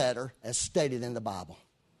to the letter as stated in the Bible.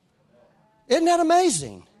 Isn't that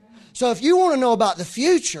amazing? So if you want to know about the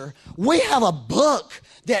future, we have a book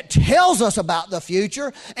that tells us about the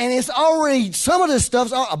future, and it's already, some of this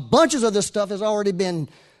stuff, bunches of this stuff has already been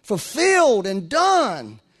fulfilled and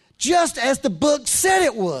done, just as the book said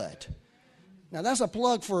it would. Now that's a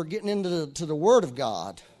plug for getting into the Word of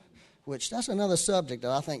God, which that's another subject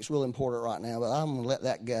that I think is really important right now, but I'm going to let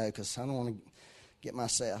that go because I don't want to get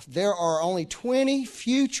myself. There are only 20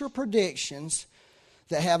 future predictions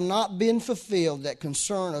that have not been fulfilled that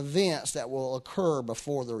concern events that will occur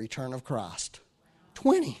before the return of Christ.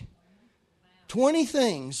 20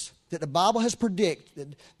 things that the Bible has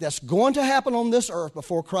predicted that's going to happen on this earth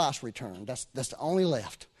before Christ returns. That's the only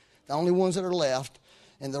left. The only ones that are left.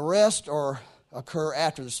 And the rest occur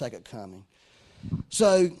after the second coming.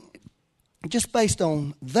 So, just based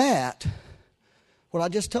on that, what I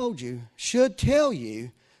just told you should tell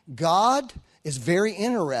you God is very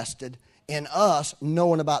interested in us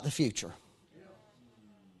knowing about the future.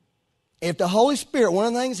 If the Holy Spirit, one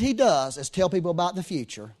of the things He does is tell people about the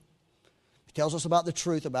future. He tells us about the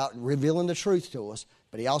truth, about revealing the truth to us,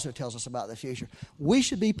 but He also tells us about the future. We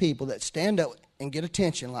should be people that stand up and get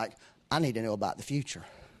attention like, I need to know about the future.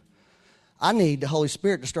 I need the Holy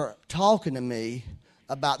Spirit to start talking to me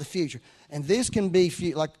about the future. And this can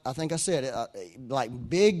be, like I think I said, like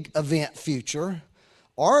big event future,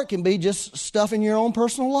 or it can be just stuff in your own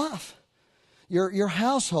personal life. Your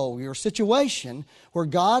household, your situation, where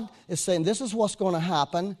God is saying, this is what's going to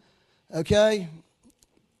happen, okay?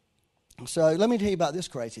 So let me tell you about this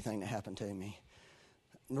crazy thing that happened to me.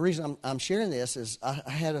 The reason I'm sharing this is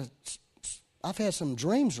I've had some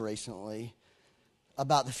dreams recently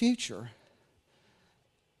about the future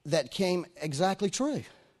that came exactly true,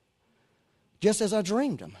 just as I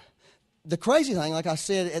dreamed them. The crazy thing, like I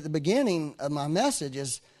said at the beginning of my message,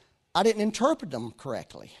 is I didn't interpret them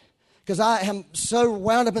correctly. Because I am so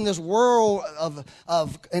wound up in this world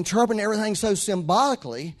of interpreting everything so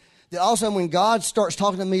symbolically that all of a sudden when God starts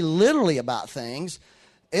talking to me literally about things,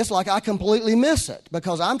 it's like I completely miss it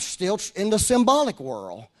because I'm still in the symbolic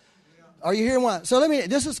world. Are you hearing what? So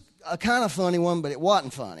this is a kind of funny one, but it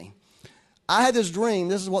wasn't funny. I had this dream.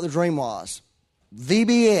 This is what the dream was.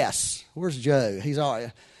 VBS. Where's Joe? He's all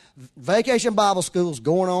right. Vacation Bible School's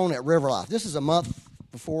going on at River Life. This is a month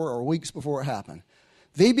before or weeks before it happened.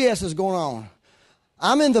 VBS is going on.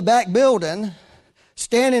 I'm in the back building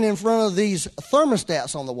standing in front of these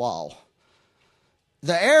thermostats on the wall.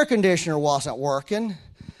 The air conditioner wasn't working,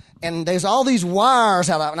 and there's all these wires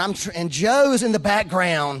out of it, and Joe is in the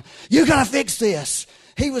background. You got to fix this.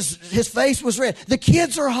 His face was red. The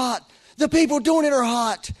kids are hot. The people doing it are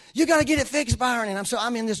hot. You got to get it fixed, Byron. And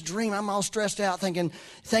I'm in this dream. I'm all stressed out thinking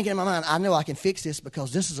in my mind, I know I can fix this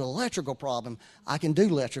because this is an electrical problem. I can do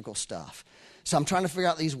electrical stuff. So I'm trying to figure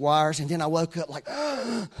out these wires, and then I woke up like,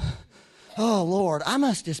 oh, Lord, I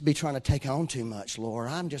must just be trying to take on too much, Lord.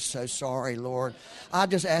 I'm just so sorry, Lord. I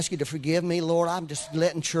just ask you to forgive me, Lord. I'm just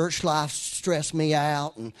letting church life stress me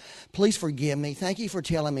out, and please forgive me. Thank you for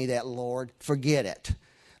telling me that, Lord. Forget it.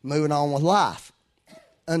 Moving on with life.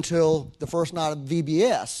 Until the first night of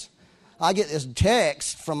VBS, I get this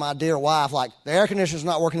text from my dear wife like, the air conditioner's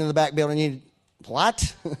not working in the back building.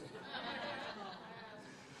 What?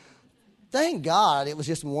 Thank God it was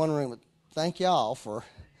just in one room. Thank y'all for,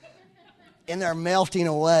 and they're melting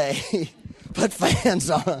away. Put fans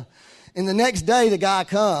on. And the next day the guy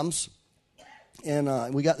comes, and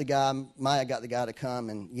Maya got the guy to come,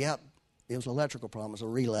 and yep, it was an electrical problem. It was a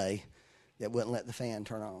relay that wouldn't let the fan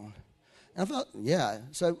turn on. And I thought, yeah.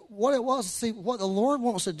 So what it was, see, what the Lord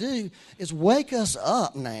wants to do is wake us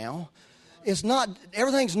up now.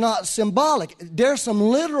 Everything's not symbolic. There's some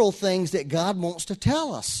literal things that God wants to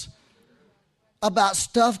tell us about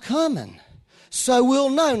stuff coming. So we'll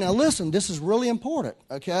know. Now listen, this is really important,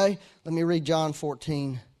 okay? Let me read John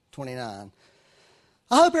 14:29.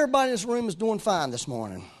 I hope everybody in this room is doing fine this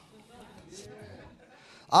morning.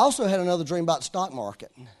 I also had another dream about the stock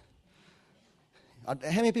market. How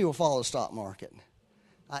many people follow the stock market?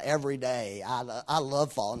 Every day. I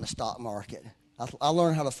love following the stock market. I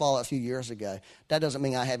learned how to follow it a few years ago. That doesn't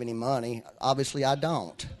mean I have any money. Obviously, I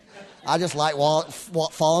don't. I just like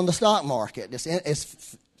following the stock market.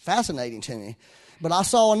 It's fascinating to me. But I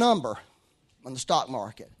saw a number on the stock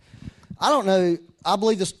market. I don't know. I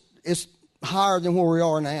believe this is higher than where we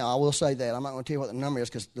are now. I will say that. I'm not going to tell you what the number is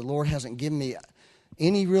because the Lord hasn't given me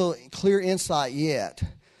any real clear insight yet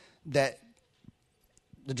that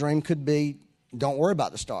the dream could be, don't worry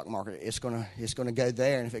about the stock market. It's going to go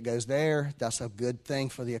there, and if it goes there, that's a good thing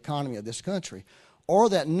for the economy of this country. Or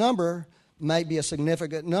that number may be a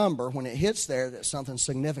significant number. When it hits there, that something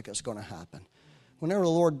significant is going to happen. Whenever the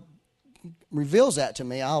Lord reveals that to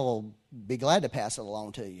me, I will be glad to pass it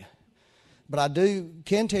along to you. But I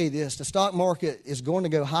can tell you this, the stock market is going to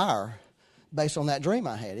go higher based on that dream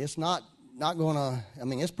I had. It's not going to,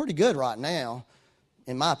 it's pretty good right now,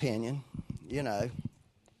 in my opinion,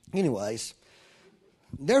 Anyways,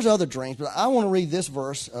 there's other dreams, but I want to read this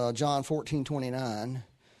verse, John 14:29.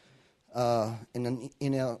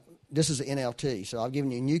 This is the NLT, so I've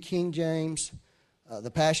given you New King James,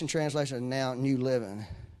 the Passion Translation, and now New Living.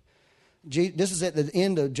 This is at the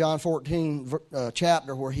end of John 14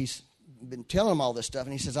 chapter where he's been telling them all this stuff,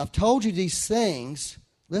 and he says, I've told you these things,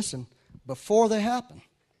 listen, before they happen.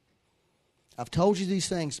 I've told you these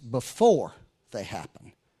things before they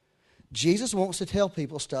happen. Jesus wants to tell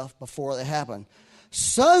people stuff before they happen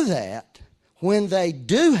so that when they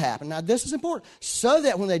do happen, now this is important, so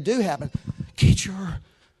that when they do happen, get your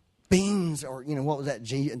beans, or, what was that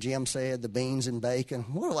Jim said, the beans and bacon.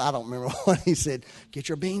 Well, I don't remember what he said. Get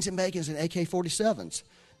your beans and bacons and AK-47s.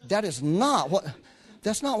 That's not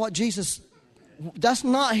what Jesus, that's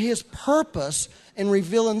not his purpose in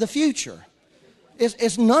revealing the future.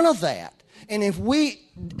 It's none of that. And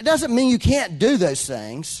it doesn't mean you can't do those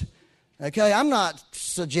things. Okay, I'm not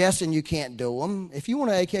suggesting you can't do them. If you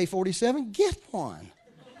want an AK-47, get one.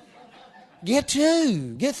 Get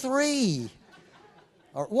two. Get three.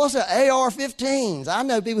 Or what's an AR-15s? I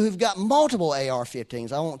know people who've got multiple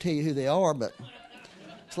AR-15s. I won't tell you who they are, but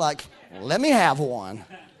it's like, let me have one.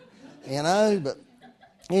 But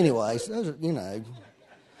anyways, those are,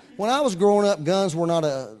 when I was growing up, guns were not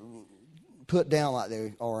a put down like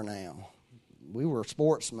they are now. We were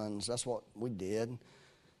sportsmen. That's what we did.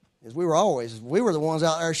 Is we were the ones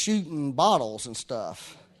out there shooting bottles and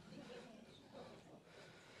stuff.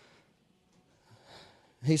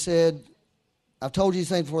 He said, I've told you these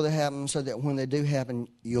things before they happen so that when they do happen,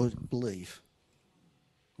 you'll believe.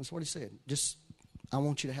 That's what he said. Just, I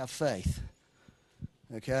want you to have faith.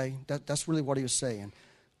 Okay? That's really what he was saying.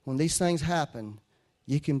 When these things happen,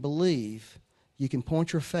 you can believe. You can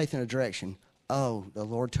point your faith in a direction. Oh, the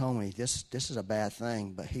Lord told me this is a bad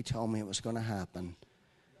thing, but he told me it was going to happen.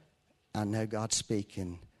 I know God's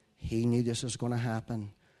speaking. He knew this was going to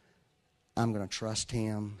happen. I'm going to trust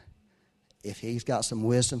him. If he's got some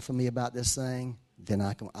wisdom for me about this thing, then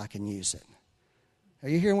I can use it. Are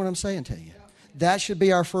you hearing what I'm saying to you? That should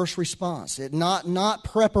be our first response. Not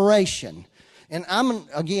preparation. And I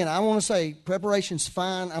want to say preparation's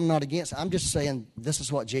fine. I'm not against it. I'm just saying this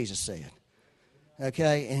is what Jesus said.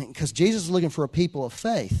 Okay? And because Jesus is looking for a people of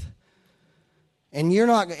faith. And you're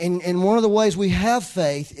not, and one of the ways we have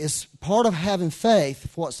faith is part of having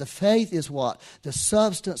faith. What's the faith is what? The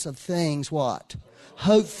substance of things what?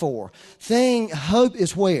 Hope for. Hope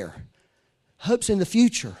is where? Hope's in the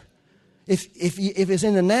future. If it's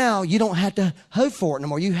in the now, you don't have to hope for it no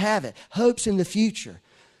more. You have it. Hope's in the future.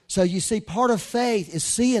 So you see, part of faith is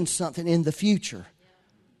seeing something in the future.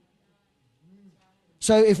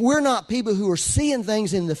 So if we're not people who are seeing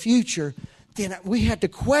things in the future, then we have to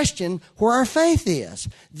question where our faith is.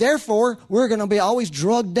 Therefore, we're going to be always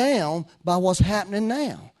drugged down by what's happening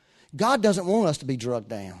now. God doesn't want us to be drugged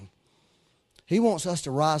down. He wants us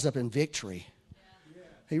to rise up in victory.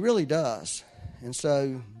 He really does. And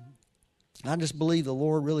so I just believe the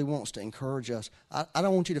Lord really wants to encourage us. I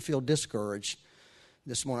don't want you to feel discouraged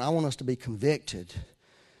this morning. I want us to be convicted.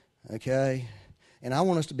 Okay? And I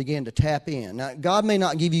want us to begin to tap in. Now, God may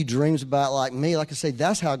not give you dreams about like me. Like I say,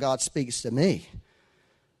 that's how God speaks to me.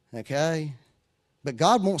 Okay? But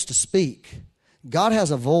God wants to speak. God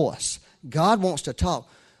has a voice. God wants to talk.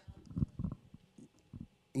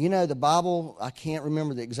 You know, the Bible, I can't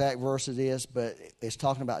remember the exact verse it is, but it's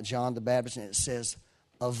talking about John the Baptist, and it says,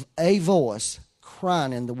 of a voice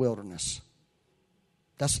crying in the wilderness.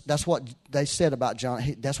 That's what they said about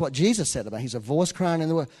John. That's what Jesus said about him. He's a voice crying in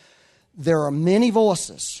the wilderness. There are many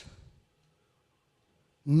voices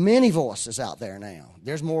out there now.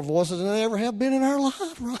 There's more voices than there ever have been in our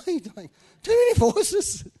life, right? Like, too many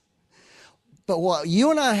voices. But what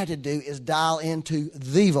you and I have to do is dial into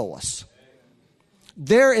the voice.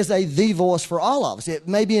 There is a the voice for all of us. It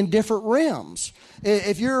may be in different realms.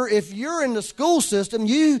 If you're in the school system,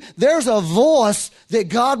 there's a voice that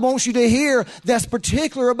God wants you to hear that's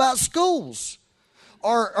particular about schools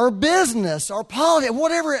or business or politics,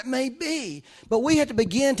 whatever it may be. But we have to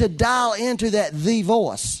begin to dial into that the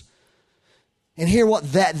voice and hear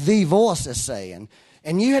what that the voice is saying.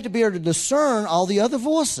 And you have to be able to discern all the other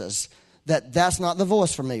voices that's not the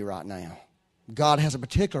voice for me right now. God has a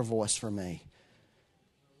particular voice for me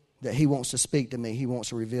that he wants to speak to me. He wants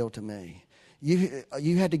to reveal to me.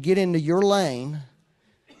 You had to get into your lane.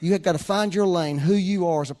 You have got to find your lane, who you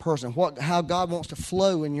are as a person, how God wants to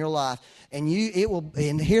flow in your life. And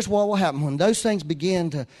here's what will happen. When those things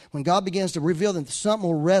when God begins to reveal them, something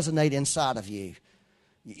will resonate inside of you.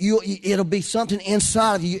 It'll be something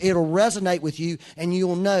inside of you. It'll resonate with you, and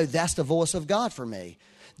you'll know that's the voice of God for me.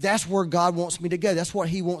 That's where God wants me to go. That's what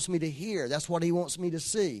he wants me to hear. That's what he wants me to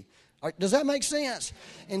see. Does that make sense?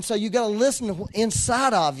 And so you got to listen to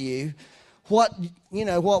inside of you what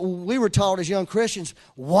we were taught as young Christians.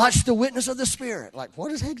 Watch the witness of the Spirit. Like, what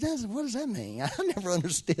does that mean? I never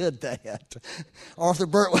understood that. Arthur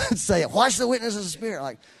Burt would say, watch the witness of the Spirit.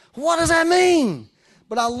 Like, what does that mean?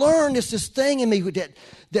 But I learned it's this thing in me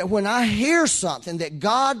that when I hear something that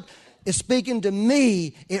God is speaking to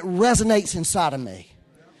me, it resonates inside of me.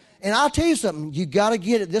 And I'll tell you something, you got to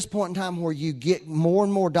get at this point in time where you get more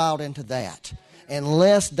and more dialed into that and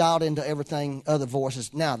less dialed into everything, other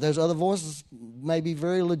voices. Now, those other voices may be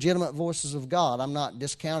very legitimate voices of God. I'm not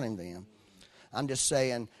discounting them. I'm just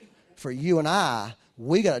saying for you and I,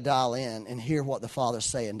 we got to dial in and hear what the Father's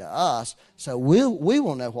saying to us so we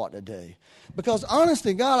will know what to do. Because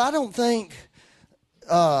honestly, God, I don't think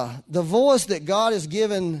the voice that God has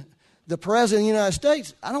given the President of the United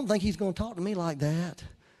States, I don't think he's going to talk to me like that.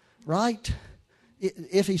 Right?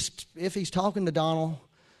 If he's talking to Donald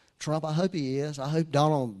Trump, I hope he is. I hope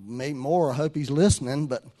Donald may more. I hope he's listening.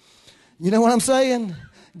 But you know what I'm saying?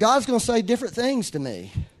 God's going to say different things to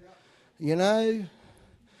me. You know?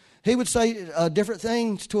 He would say different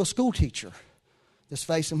things to a school teacher that's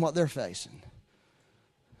facing what they're facing.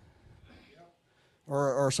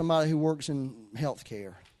 Or somebody who works in health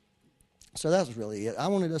care. So that was really it. I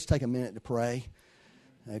wanted to just take a minute to pray,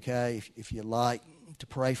 okay, if you'd like, to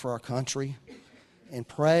pray for our country and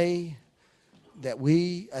pray that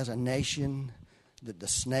we as a nation, that the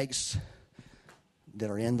snakes that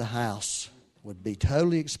are in the house would be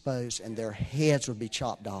totally exposed and their heads would be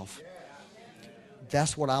chopped off.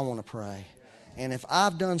 That's what I want to pray. And if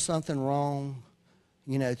I've done something wrong,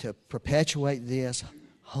 to perpetuate this,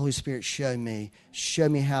 Holy Spirit, show me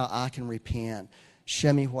how I can repent.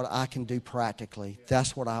 Show me what I can do practically.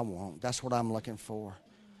 That's what I want. That's what I'm looking for.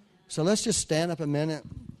 So let's just stand up a minute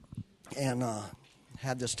and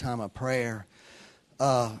have this time of prayer.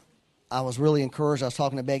 I was really encouraged. I was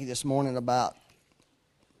talking to Becky this morning about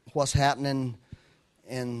what's happening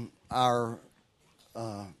in our,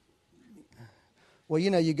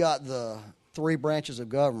 you got the 3 branches of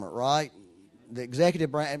government, right? The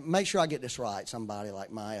executive branch. Make sure I get this right, somebody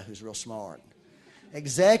like Maya who's real smart.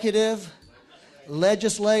 Executive,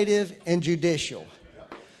 legislative, and judicial.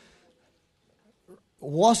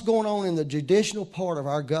 What's going on in the judicial part of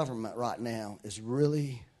our government right now is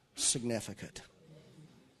really significant.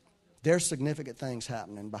 There's significant things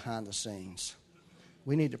happening behind the scenes.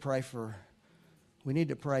 We need to pray for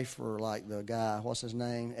like the guy, what's his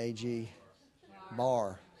name? A.G.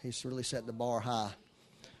 Barr. He's really set the bar high.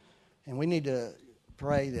 And we need to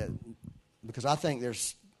pray that, because I think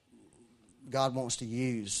God wants to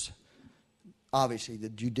use, obviously, the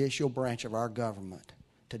judicial branch of our government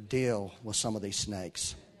to deal with some of these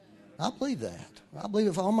snakes. I believe that. I believe it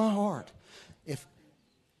with all my heart.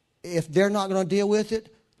 If they're not going to deal with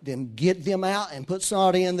it, then get them out and put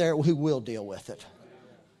somebody in there who will deal with it.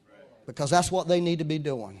 Because that's what they need to be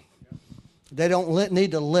doing. They don't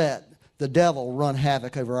need to let the devil run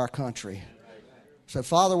havoc over our country. So,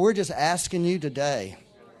 Father, we're just asking you today.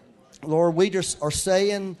 Lord, we just are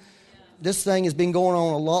saying this thing has been going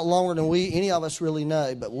on a lot longer than any of us really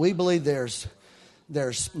know. But we believe there's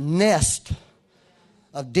nest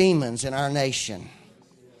of demons in our nation.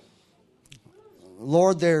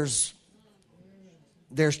 Lord, there's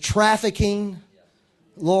trafficking,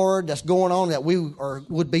 Lord, that's going on that we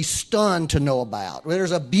would be stunned to know about.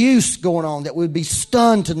 There's abuse going on that we'd be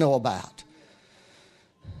stunned to know about.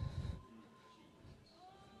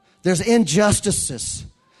 There's injustices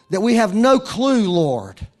that we have no clue,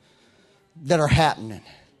 Lord, that are happening.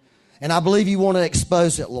 And I believe you want to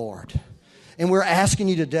expose it, Lord. And we're asking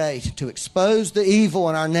you today to expose the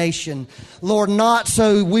evil in our nation. Lord, not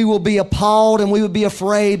so we will be appalled and we would be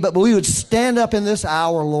afraid, but we would stand up in this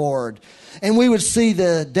hour, Lord, and we would see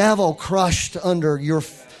the devil crushed under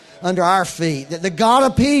our feet. That the God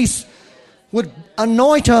of peace would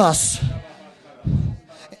anoint us.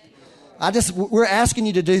 We're asking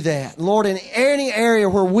you to do that. Lord, in any area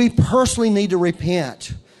where we personally need to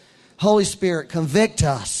repent, Holy Spirit, convict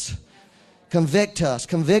us. Convict us.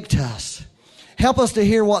 Convict us. Help us to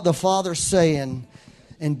hear what the Father's saying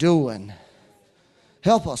and doing.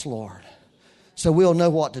 Help us, Lord, so we'll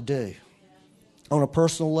know what to do on a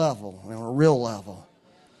personal level and on a real level.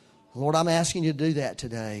 Lord, I'm asking you to do that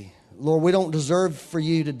today. Lord, we don't deserve for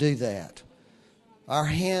you to do that. Our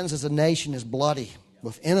hands as a nation is bloody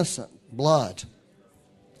with innocent blood.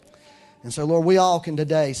 And so, Lord, we all can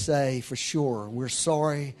today say for sure we're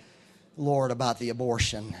sorry, Lord, about the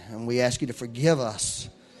abortion. And we ask you to forgive us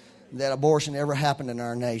that abortion ever happened in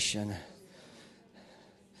our nation.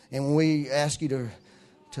 And we ask you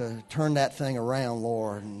to turn that thing around,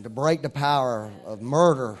 Lord, and to break the power of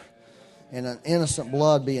murder and an innocent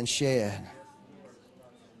blood being shed.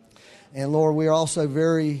 And Lord, we are also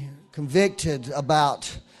very convicted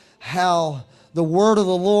about how the word of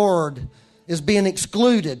the Lord is being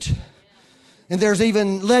excluded. And there's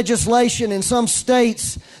even legislation in some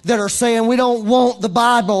states that are saying we don't want the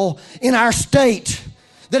Bible in our state,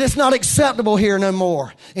 that it's not acceptable here no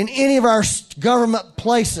more in any of our government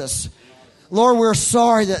places. Lord, we're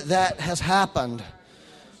sorry that has happened.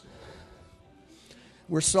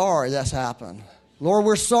 We're sorry that's happened. Lord,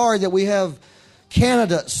 we're sorry that we have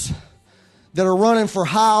candidates that are running for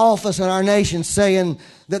high office in our nation saying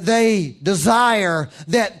that they desire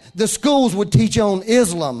that the schools would teach on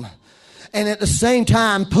Islam, and at the same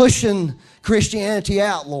time pushing Christianity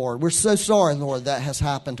out, Lord. We're so sorry, Lord, that has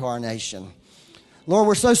happened to our nation. Lord,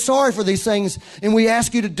 we're so sorry for these things, and we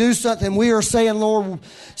ask you to do something. We are saying, Lord,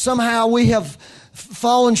 somehow we have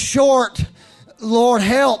fallen short. Lord,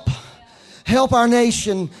 help. Help our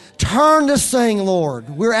nation. Turn this thing, Lord.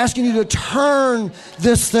 We're asking you to turn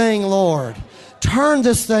this thing, Lord. Turn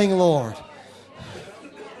this thing, Lord.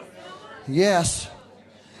 Yes.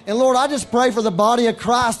 And Lord, I just pray for the body of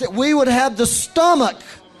Christ that we would have the stomach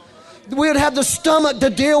We would have the stomach to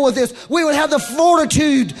deal with this. We would have the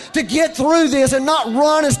fortitude to get through this and not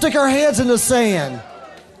run and stick our heads in the sand.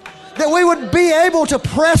 That we would be able to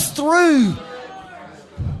press through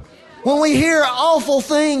when we hear awful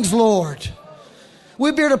things, Lord.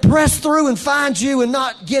 We'd be able to press through and find you and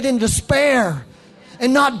not get in despair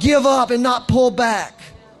and not give up and not pull back.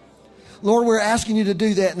 Lord, we're asking you to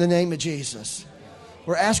do that in the name of Jesus.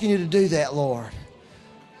 We're asking you to do that, Lord.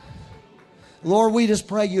 Lord, we just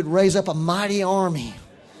pray you'd raise up a mighty army.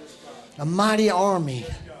 A mighty army.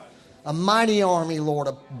 A mighty army, Lord,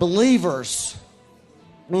 of believers.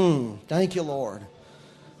 Thank you, Lord.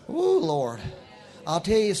 Ooh, Lord. I'll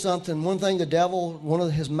tell you something. One thing the devil, one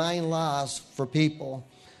of his main lies for people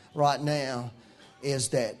right now is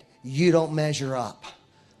that you don't measure up.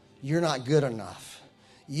 You're not good enough.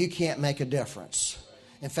 You can't make a difference.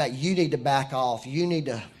 In fact, you need to back off. You need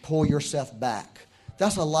to pull yourself back.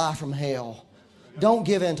 That's a lie from hell. Don't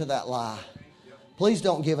give in to that lie. Please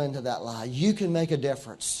don't give in to that lie. You can make a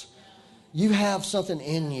difference. You have something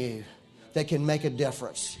in you that can make a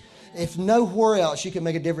difference. If nowhere else, you can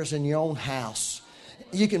make a difference in your own house.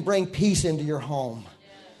 You can bring peace into your home.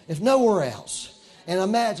 If nowhere else. And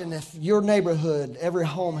imagine if your neighborhood, every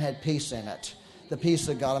home had peace in it. The peace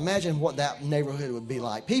of God. Imagine what that neighborhood would be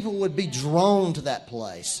like. People would be drawn to that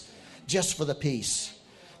place just for the peace.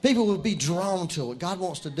 People would be drawn to it. God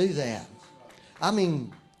wants to do that. I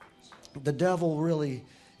mean, the devil really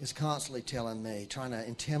is constantly telling me, trying to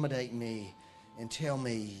intimidate me and tell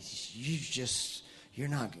me, you're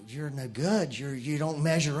no good. You don't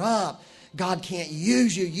measure up. God can't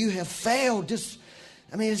use you. You have failed.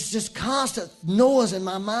 It's just constant noise in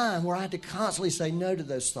my mind where I have to constantly say no to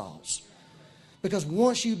those thoughts. Because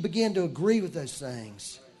once you begin to agree with those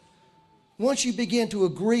things, once you begin to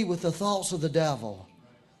agree with the thoughts of the devil,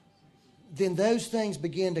 then those things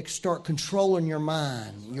begin to start controlling your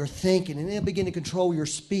mind, your thinking, and they'll begin to control your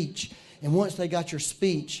speech. And once they got your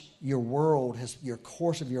speech, your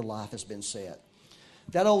course of your life has been set.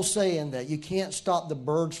 That old saying that you can't stop the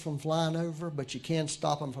birds from flying over, but you can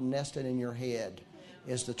stop them from nesting in your head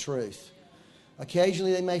is the truth.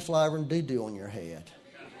 Occasionally they may fly over and do on your head.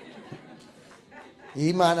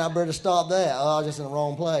 You might not be able to stop that. Oh, I was just in the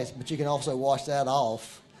wrong place. But you can also wash that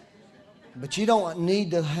off. But you don't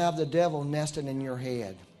need to have the devil nesting in your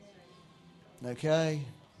head. Okay?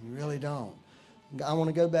 You really don't. I want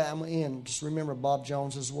to go back. I'm going to end. Just remember Bob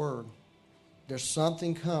Jones's word. There's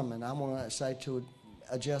something coming. I'm going to say to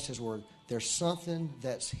adjust his word. There's something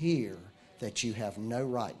that's here that you have no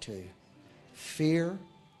right to. Fear,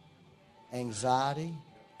 anxiety,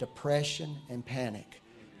 depression, and panic.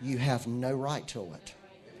 You have no right to it.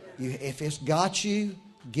 If it's got you,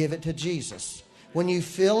 give it to Jesus. When you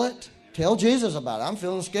feel it, tell Jesus about it. I'm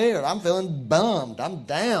feeling scared. I'm feeling bummed. I'm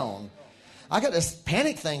down. I got this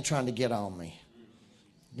panic thing trying to get on me.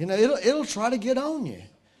 You know, it'll try to get on you.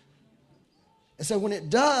 And so when it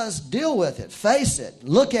does, deal with it. Face it.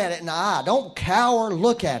 Look at it in the eye. Don't cower.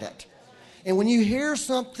 Look at it. And when you hear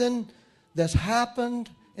something that's happened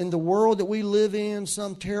in the world that we live in,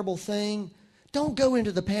 some terrible thing, don't go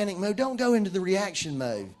into the panic mode. Don't go into the reaction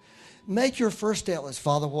mode. Make your first step as,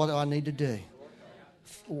 Father, what do I need to do?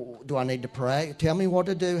 Do I need to pray? Tell me what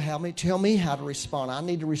to do. Tell me how to respond. I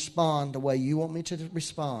need to respond the way you want me to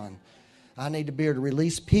respond. I need to be able to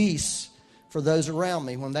release peace for those around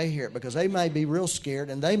me when they hear it, because they may be real scared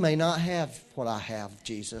and they may not have what I have,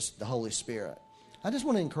 Jesus, the Holy Spirit. I just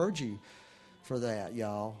want to encourage you for that,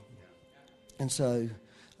 y'all. And so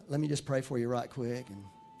let me just pray for you right quick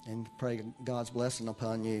and pray God's blessing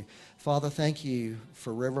upon you. Father, thank you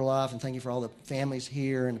for River Life, and thank you for all the families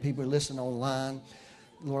here and the people who listen online.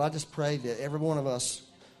 Lord, I just pray that every one of us,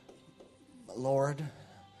 Lord,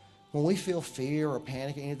 when we feel fear or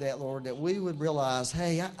panic, any of that, Lord, that we would realize,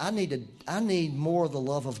 hey, I need more of the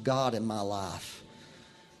love of God in my life.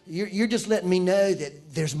 You're just letting me know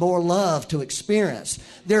that there's more love to experience.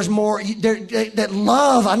 There's more, that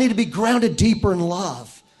love, I need to be grounded deeper in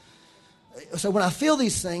love. So when I feel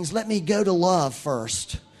these things, let me go to love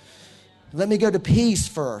first. Let me go to peace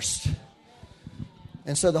first.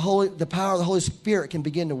 And so the power of the Holy Spirit can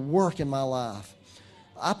begin to work in my life.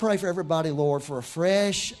 I pray for everybody, Lord, for a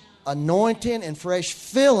fresh anointing and fresh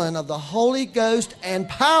filling of the Holy Ghost and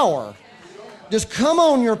power. Just come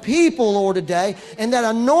on your people, Lord, today. And that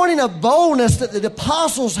anointing of boldness that the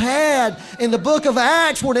apostles had in the book of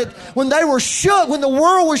Acts when they were shook, when the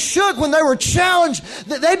world was shook, when they were challenged,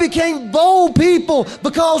 that they became bold people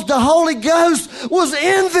because the Holy Ghost was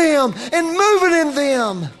in them and moving in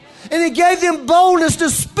them. And He gave them boldness to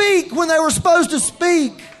speak when they were supposed to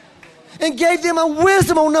speak. And gave them a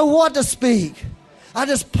wisdom on know what to speak. I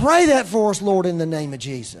just pray that for us, Lord, in the name of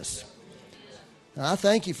Jesus. And I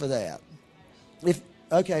thank you for that.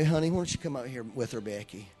 Okay, honey, why don't you come up here with her,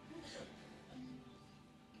 Becky?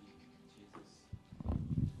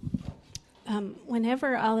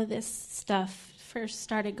 Whenever all of this stuff first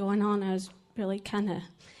started going on, I was really kind of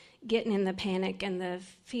getting in the panic and the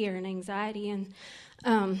fear and anxiety. And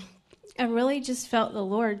I really just felt the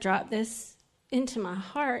Lord drop this into my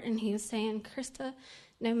heart. And he was saying, Krista,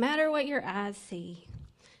 no matter what your eyes see,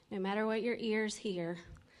 no matter what your ears hear,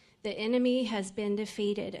 the enemy has been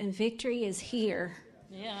defeated and victory is here.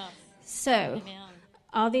 Yeah. So Amen.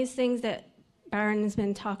 All these things that Byron has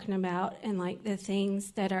been talking about and like the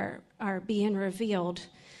things that are being revealed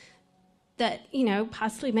that,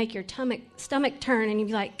 possibly make your stomach turn and you'd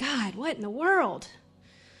be like, God, what in the world?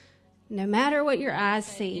 No matter what your eyes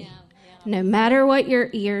see, no matter what your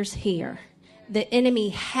ears hear, the enemy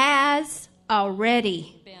has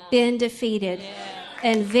already been defeated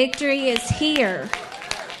and victory is here.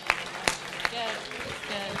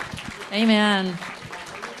 Good. Amen.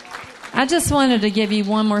 I just wanted to give you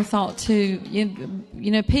one more thought, too.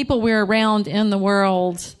 You know, people we're around in the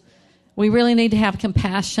world, we really need to have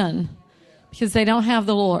compassion because they don't have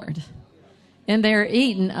the Lord, and they're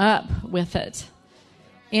eaten up with it.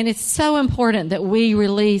 And it's so important that we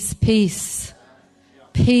release peace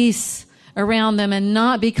around them and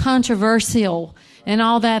not be controversial and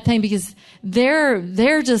all that thing because they're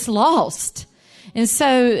just lost. And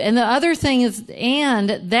the other thing is, and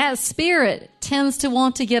that spirit tends to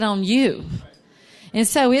want to get on you. And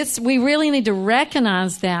so we really need to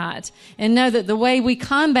recognize that and know that the way we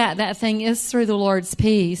combat that thing is through the Lord's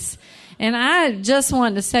peace. And I just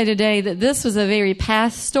wanted to say today that this was a very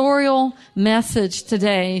pastoral message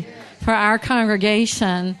today for our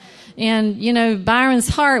congregation. And, Byron's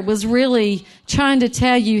heart was really trying to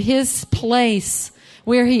tell you his place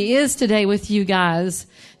where he is today with you guys,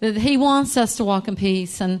 that he wants us to walk in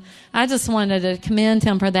peace. And I just wanted to commend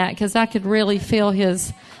him for that because I could really feel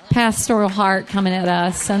his pastoral heart coming at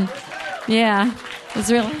us. And, yeah, it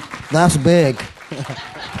was really... That's big.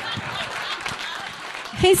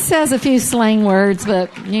 He says a few slang words,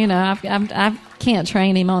 but, I can't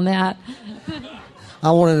train him on that.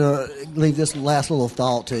 I wanted to leave this last little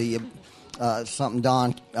thought to you, something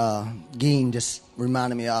Don Geen just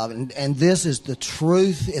reminded me of. And this is the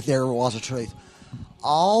truth, if there ever was a truth.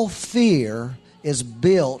 All fear is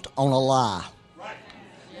built on a lie.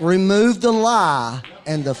 Remove the lie,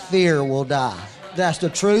 and the fear will die. That's the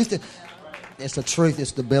truth. It's the truth.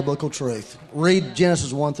 It's the biblical truth. Read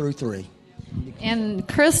Genesis 1-3. And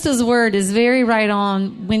Krista's word is very right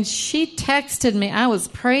on. When she texted me, I was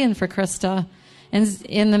praying for Krista,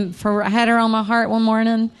 and I had her on my heart one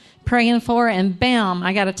morning, praying for her, and bam,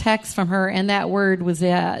 I got a text from her, and that word was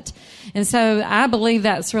it. And so I believe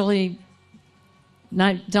that's really.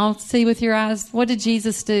 Don't see with your eyes. What did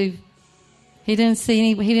Jesus do? He didn't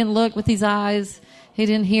see he didn't look with his eyes. He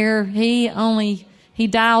didn't hear. He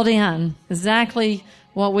dialed in exactly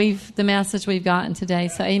the message we've gotten today.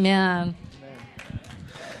 So amen.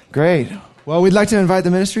 Great. Well, we'd like to invite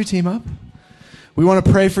the ministry team up. We want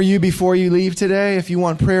to pray for you before you leave today. If you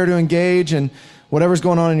want prayer to engage and whatever's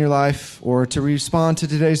going on in your life, or to respond to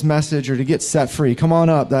today's message, or to get set free, come on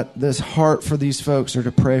up. This heart for these folks are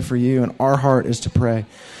to pray for you, and our heart is to pray.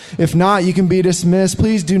 If not, you can be dismissed.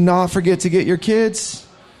 Please do not forget to get your kids.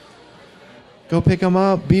 Go pick them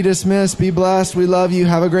up. Be dismissed. Be blessed. We love you.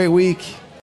 Have a great week.